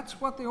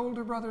the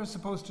older brother is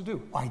supposed to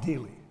do,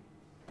 ideally.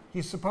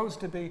 He's supposed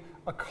to be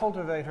a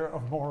cultivator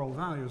of moral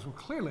values. Well,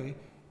 clearly,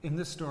 in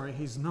this story,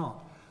 he's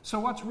not. So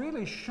what's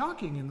really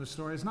shocking in the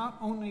story is not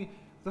only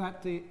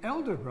that the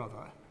elder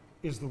brother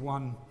is the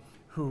one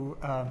who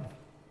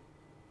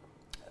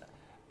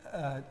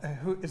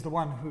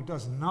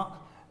does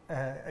not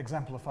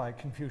exemplify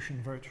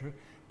Confucian virtue,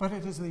 but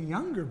it is the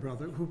younger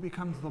brother who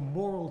becomes the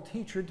moral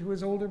teacher to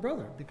his older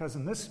brother, because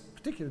in this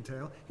particular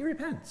tale, he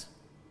repents.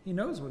 He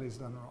knows what he's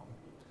done wrong.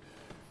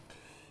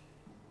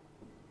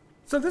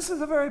 So this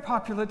is a very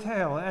popular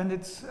tale, and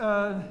it's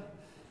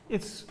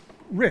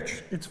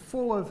rich. It's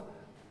full of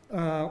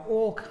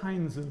all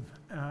kinds of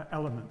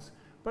elements.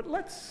 But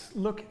let's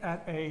look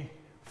at a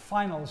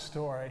final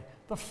story,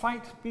 the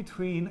fight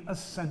between a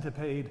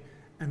centipede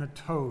and a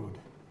toad.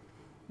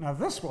 Now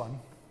this one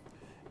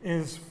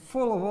is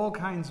full of all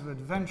kinds of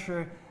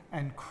adventure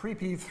and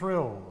creepy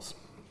thrills.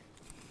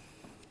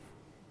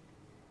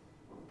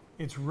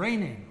 It's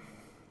raining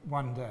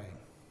one day,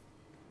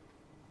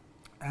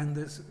 and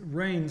this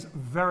rains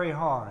very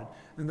hard,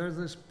 and there's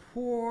this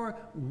poor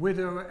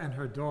widow and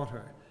her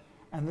daughter,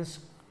 and this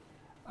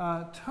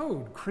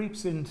toad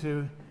creeps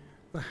into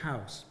the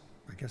house,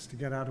 I guess to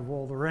get out of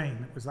all the rain.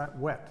 It was that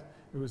wet.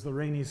 It was the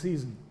rainy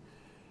season.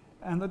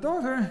 And the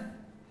daughter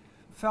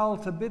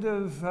felt a bit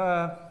of,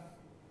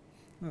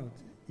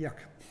 yuck.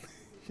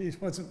 She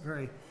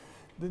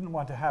didn't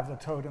want to have the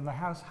toad in the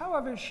house.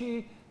 However,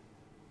 she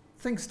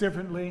thinks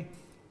differently,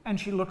 and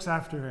she looks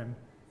after him.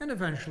 And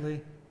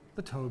eventually,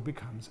 the toad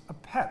becomes a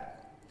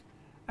pet.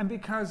 And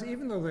because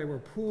even though they were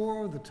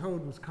poor, the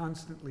toad was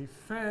constantly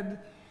fed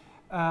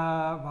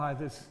by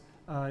this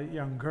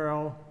young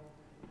girl,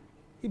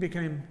 he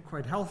became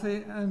quite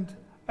healthy and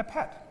a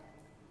pet.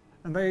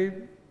 And they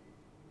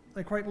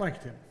quite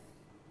liked him.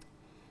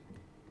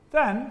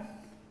 Then,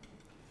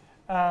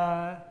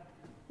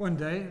 one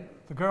day,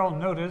 the girl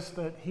noticed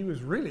that he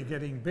was really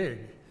getting big,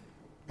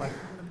 like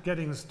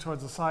getting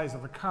towards the size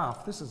of a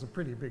calf. This is a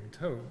pretty big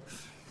toad.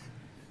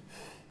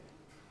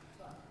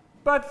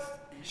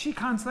 But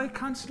they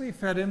constantly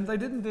fed him. They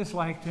didn't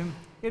dislike him.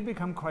 He'd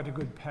become quite a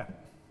good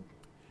pet.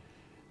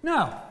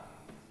 Now,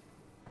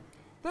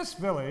 this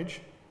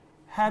village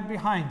had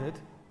behind it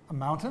a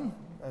mountain,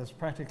 as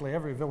practically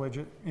every village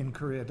in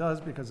Korea does,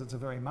 because it's a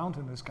very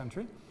mountainous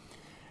country.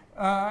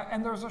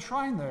 And there was a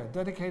shrine there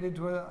dedicated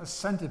to a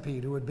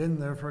centipede who had been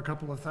there for a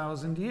couple of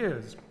thousand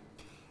years.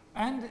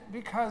 And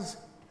because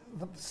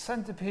the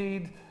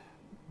centipede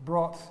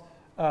brought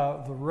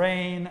the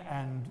rain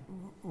and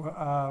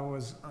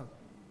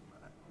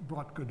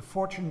brought good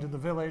fortune to the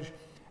village,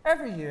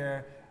 every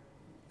year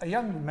a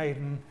young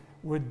maiden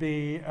would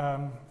be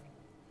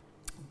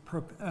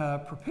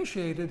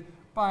propitiated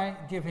by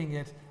giving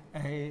it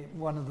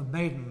one of the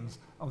maidens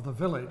of the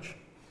village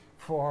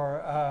for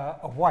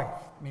a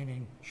wife,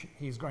 meaning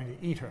he's going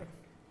to eat her.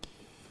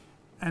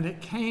 And it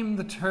came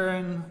the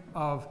turn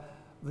of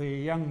the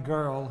young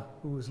girl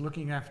who was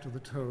looking after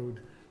the toad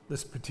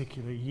this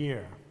particular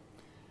year.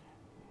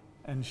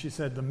 And she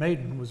said the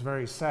maiden was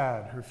very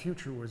sad. Her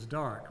future was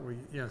dark. Well,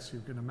 yes,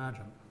 you can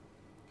imagine.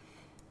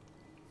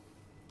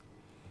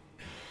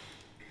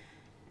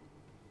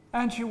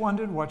 And she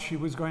wondered what she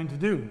was going to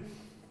do.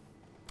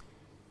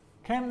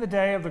 Came the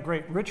day of the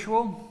great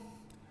ritual.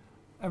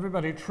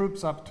 Everybody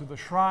troops up to the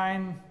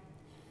shrine,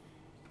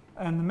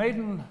 and the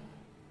maiden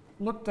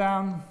looked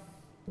down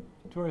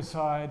to her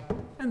side,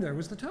 and there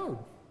was the toad.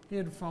 He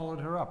had followed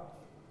her up.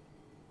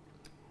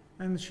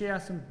 And she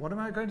asked him, "What am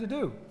I going to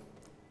do?"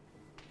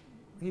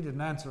 He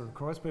didn't answer, of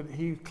course, but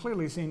he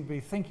clearly seemed to be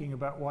thinking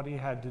about what he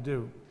had to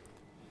do.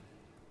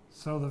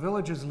 So the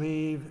villagers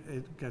leave,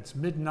 it gets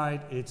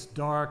midnight, it's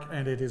dark,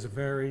 and it is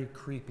very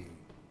creepy.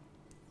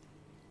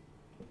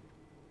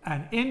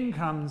 And in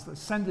comes the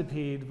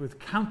centipede with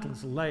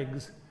countless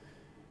legs,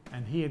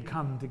 and he had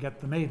come to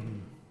get the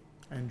maiden.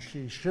 And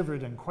she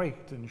shivered and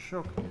quaked and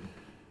shook.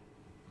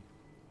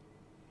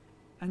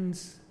 And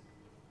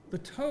the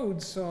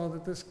toad saw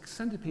that this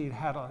centipede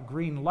had a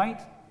green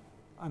light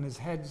on his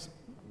head.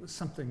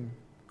 Something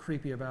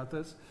creepy about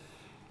this.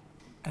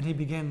 And he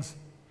begins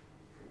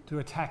to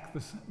attack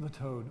the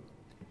toad.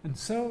 And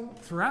so,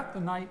 throughout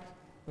the night,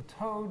 the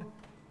toad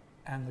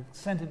and the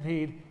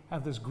centipede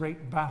have this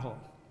great battle.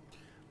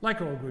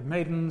 Like all good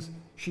maidens,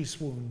 she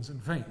swoons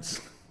and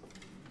faints.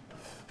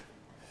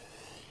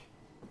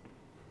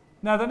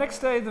 Now, the next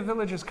day, the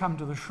villagers come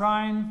to the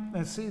shrine.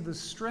 They see this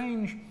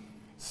strange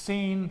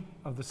scene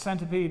of the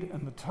centipede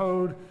and the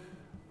toad,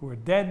 who are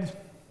dead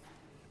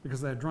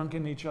because they had drunk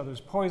in each other's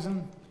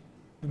poison.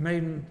 The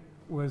maiden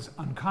was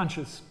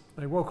unconscious.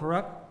 They woke her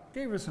up,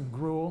 gave her some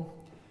gruel,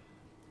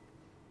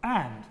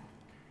 and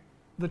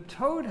the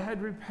toad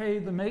had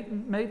repaid the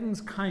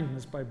maiden's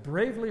kindness by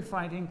bravely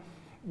fighting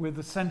with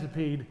the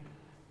centipede,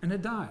 and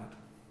it died.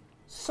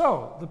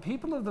 So the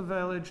people of the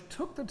village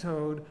took the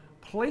toad,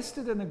 placed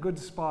it in a good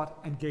spot,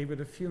 and gave it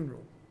a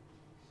funeral.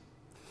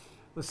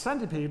 The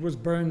centipede was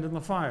burned in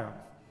the fire,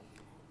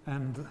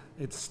 and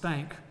it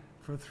stank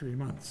for 3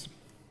 months,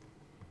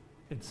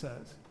 it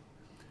says.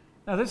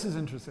 Now this is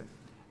interesting.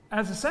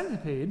 As a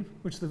centipede,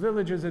 which the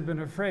villagers had been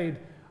afraid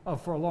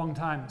of for a long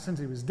time since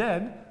he was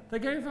dead, they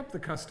gave up the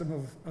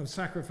custom of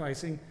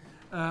sacrificing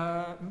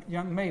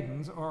young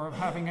maidens or of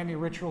having any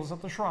rituals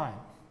at the shrine.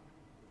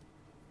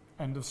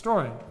 End of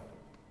story.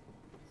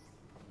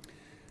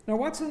 Now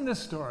what's in this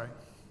story?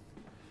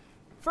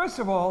 First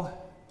of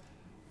all,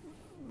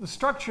 the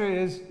structure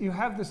is you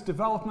have this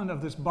development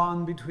of this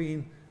bond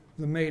between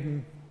the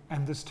maiden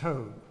and this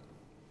toad.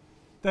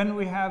 Then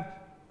we have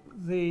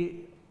the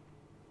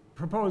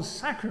proposed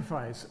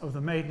sacrifice of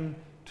the maiden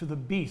to the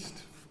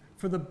beast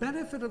for the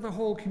benefit of the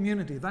whole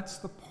community. That's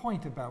the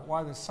point about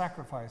why the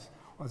sacrifice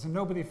was. And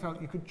nobody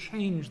felt you could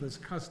change this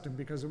custom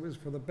because it was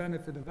for the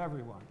benefit of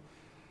everyone.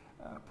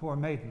 Poor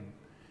maiden.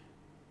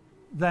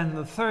 Then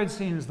the third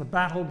scene is the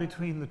battle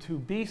between the two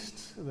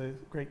beasts, the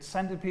great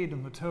centipede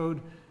and the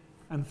toad,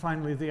 and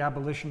finally the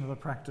abolition of the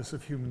practice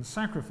of human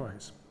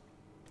sacrifice.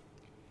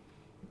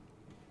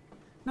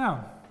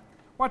 Now,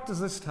 what does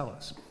this tell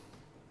us?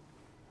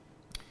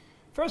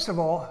 First of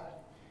all,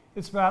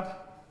 it's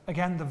about,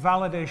 again, the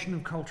validation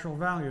of cultural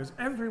values.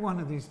 Every one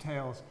of these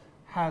tales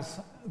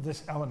has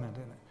this element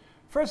in it.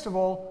 First of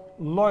all,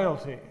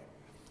 loyalty.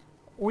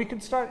 We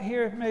could start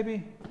here,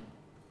 maybe.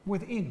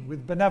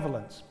 with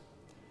benevolence.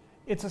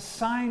 It's a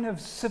sign of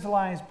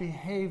civilized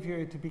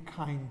behavior to be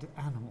kind to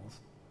animals.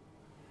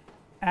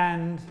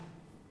 And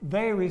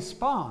they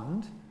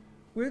respond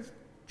with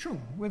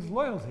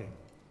loyalty.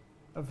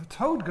 If a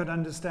toad could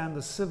understand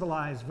the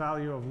civilized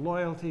value of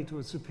loyalty to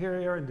a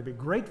superior and to be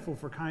grateful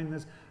for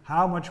kindness,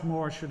 how much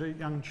more should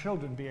young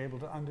children be able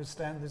to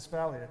understand this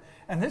value?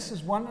 And this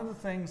is one of the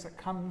things that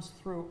comes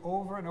through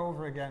over and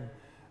over again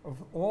of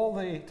all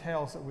the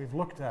tales that we've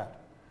looked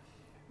at.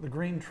 The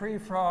green tree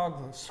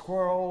frog, the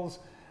squirrels,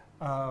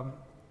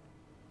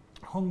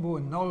 Humbu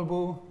and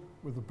Nolbu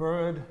with the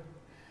bird,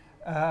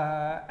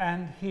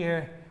 and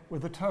here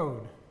with the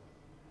toad.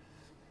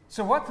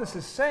 So what this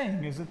is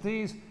saying is that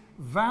these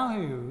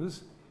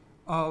values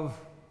of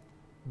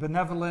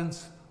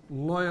benevolence,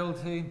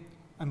 loyalty,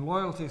 and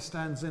loyalty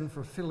stands in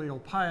for filial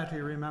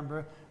piety,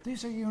 remember,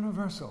 these are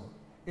universal.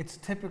 It's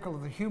typical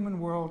of the human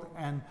world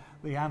and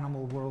the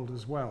animal world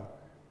as well.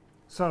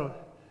 So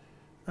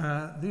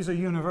these are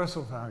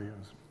universal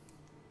values.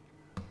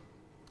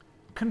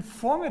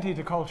 Conformity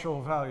to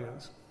cultural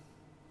values.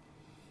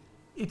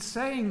 It's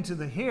saying to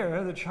the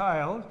hearer, the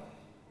child,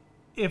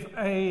 if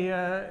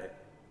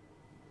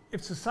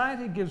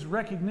society gives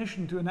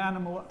recognition to an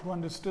animal who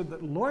understood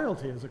that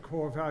loyalty is a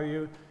core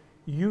value,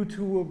 you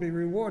too will be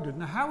rewarded.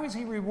 Now, how is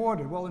he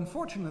rewarded? Well,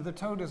 unfortunately, the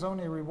toad is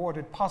only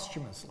rewarded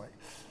posthumously.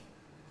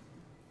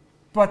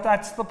 But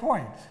that's the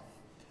point.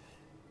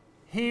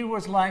 He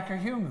was like a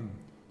human,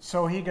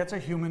 so he gets a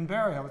human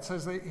burial. It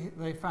says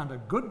they found a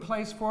good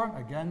place for him.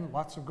 Again,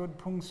 lots of good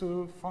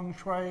pungsu, feng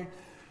shui,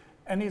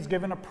 and he's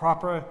given a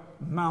proper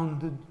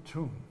mounded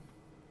tomb.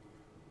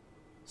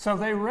 So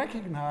they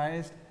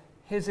recognized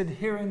his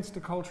adherence to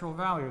cultural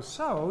values.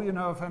 So, you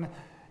know,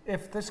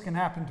 if this can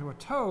happen to a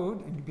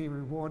toad and be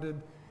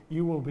rewarded,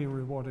 you will be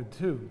rewarded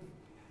too.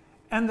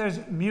 And there's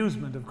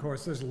amusement, of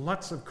course. There's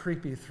lots of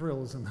creepy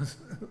thrills in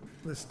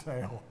this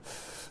tale.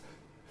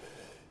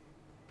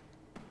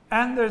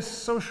 And there's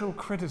social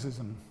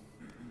criticism,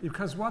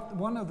 because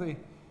one of the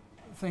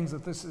things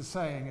that this is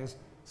saying is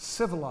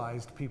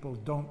civilized people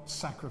don't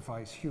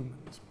sacrifice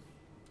humans.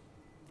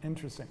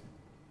 Interesting.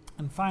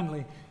 And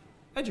finally,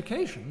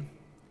 education.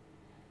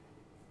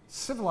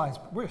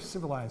 We're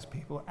civilized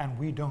people, and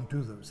we don't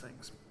do those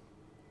things.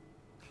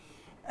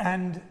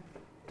 And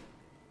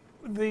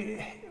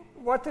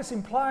what this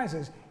implies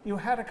is you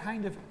had a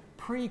kind of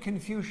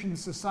pre-Confucian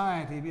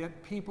society,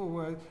 yet people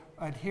were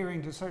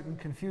adhering to certain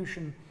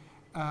Confucian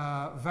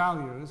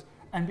values,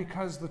 and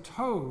because the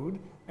toad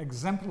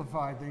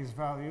exemplified these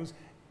values,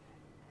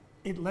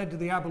 it led to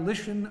the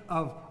abolition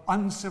of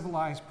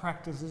uncivilized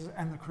practices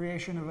and the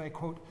creation of a,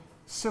 quote,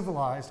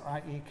 civilized,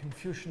 i.e.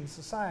 Confucian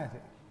society.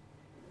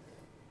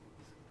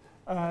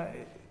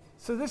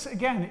 So this,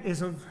 again,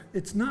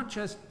 it's not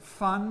just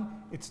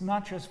fun, it's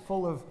not just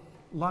full of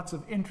lots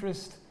of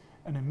interest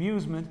and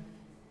amusement.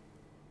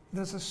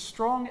 There's a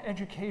strong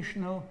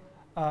educational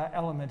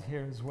element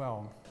here as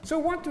well. So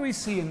what do we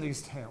see in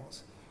these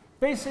tales?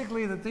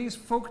 Basically, that these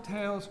folk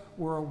tales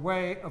were a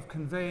way of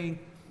conveying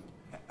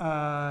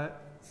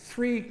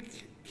three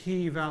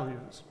key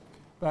values.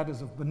 That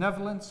is of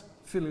benevolence,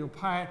 filial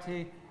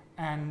piety,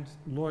 and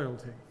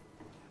loyalty.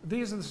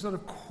 These are the sort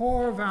of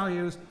core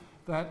values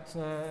that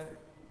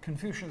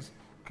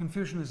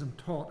Confucianism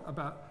taught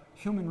about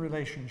human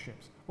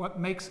relationships, what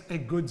makes a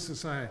good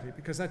society,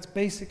 because that's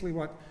basically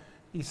what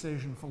East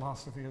Asian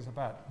philosophy is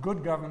about.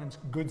 Good governance,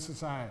 good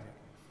society,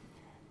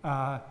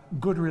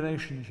 good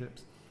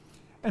relationships.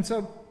 And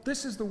so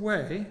this is the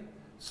way,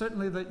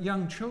 certainly, that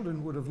young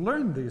children would have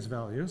learned these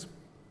values,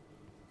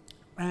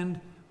 and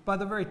by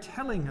the very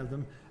telling of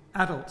them,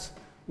 adults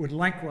would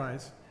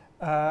likewise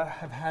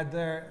have had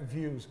their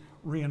views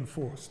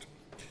reinforced.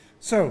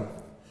 So,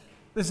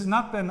 this has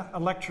not been a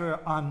lecture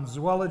on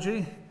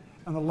zoology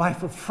and the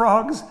life of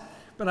frogs,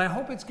 but I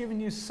hope it's given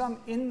you some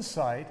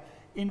insight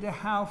into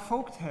how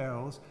folk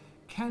tales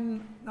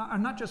are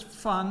not just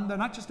fun, they're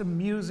not just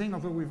amusing,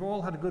 although we've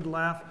all had a good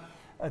laugh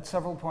at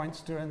several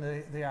points during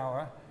the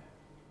hour,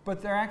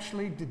 but they're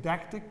actually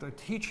didactic, they're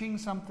teaching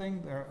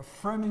something, they're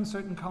affirming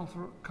certain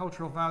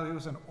cultural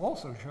values, and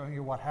also showing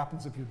you what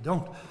happens if you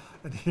don't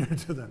adhere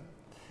to them.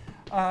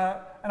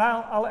 And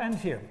I'll end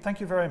here. Thank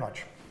you very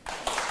much.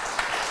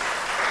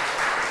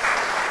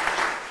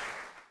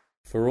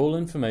 For all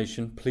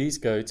information, please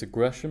go to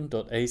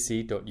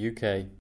gresham.ac.uk.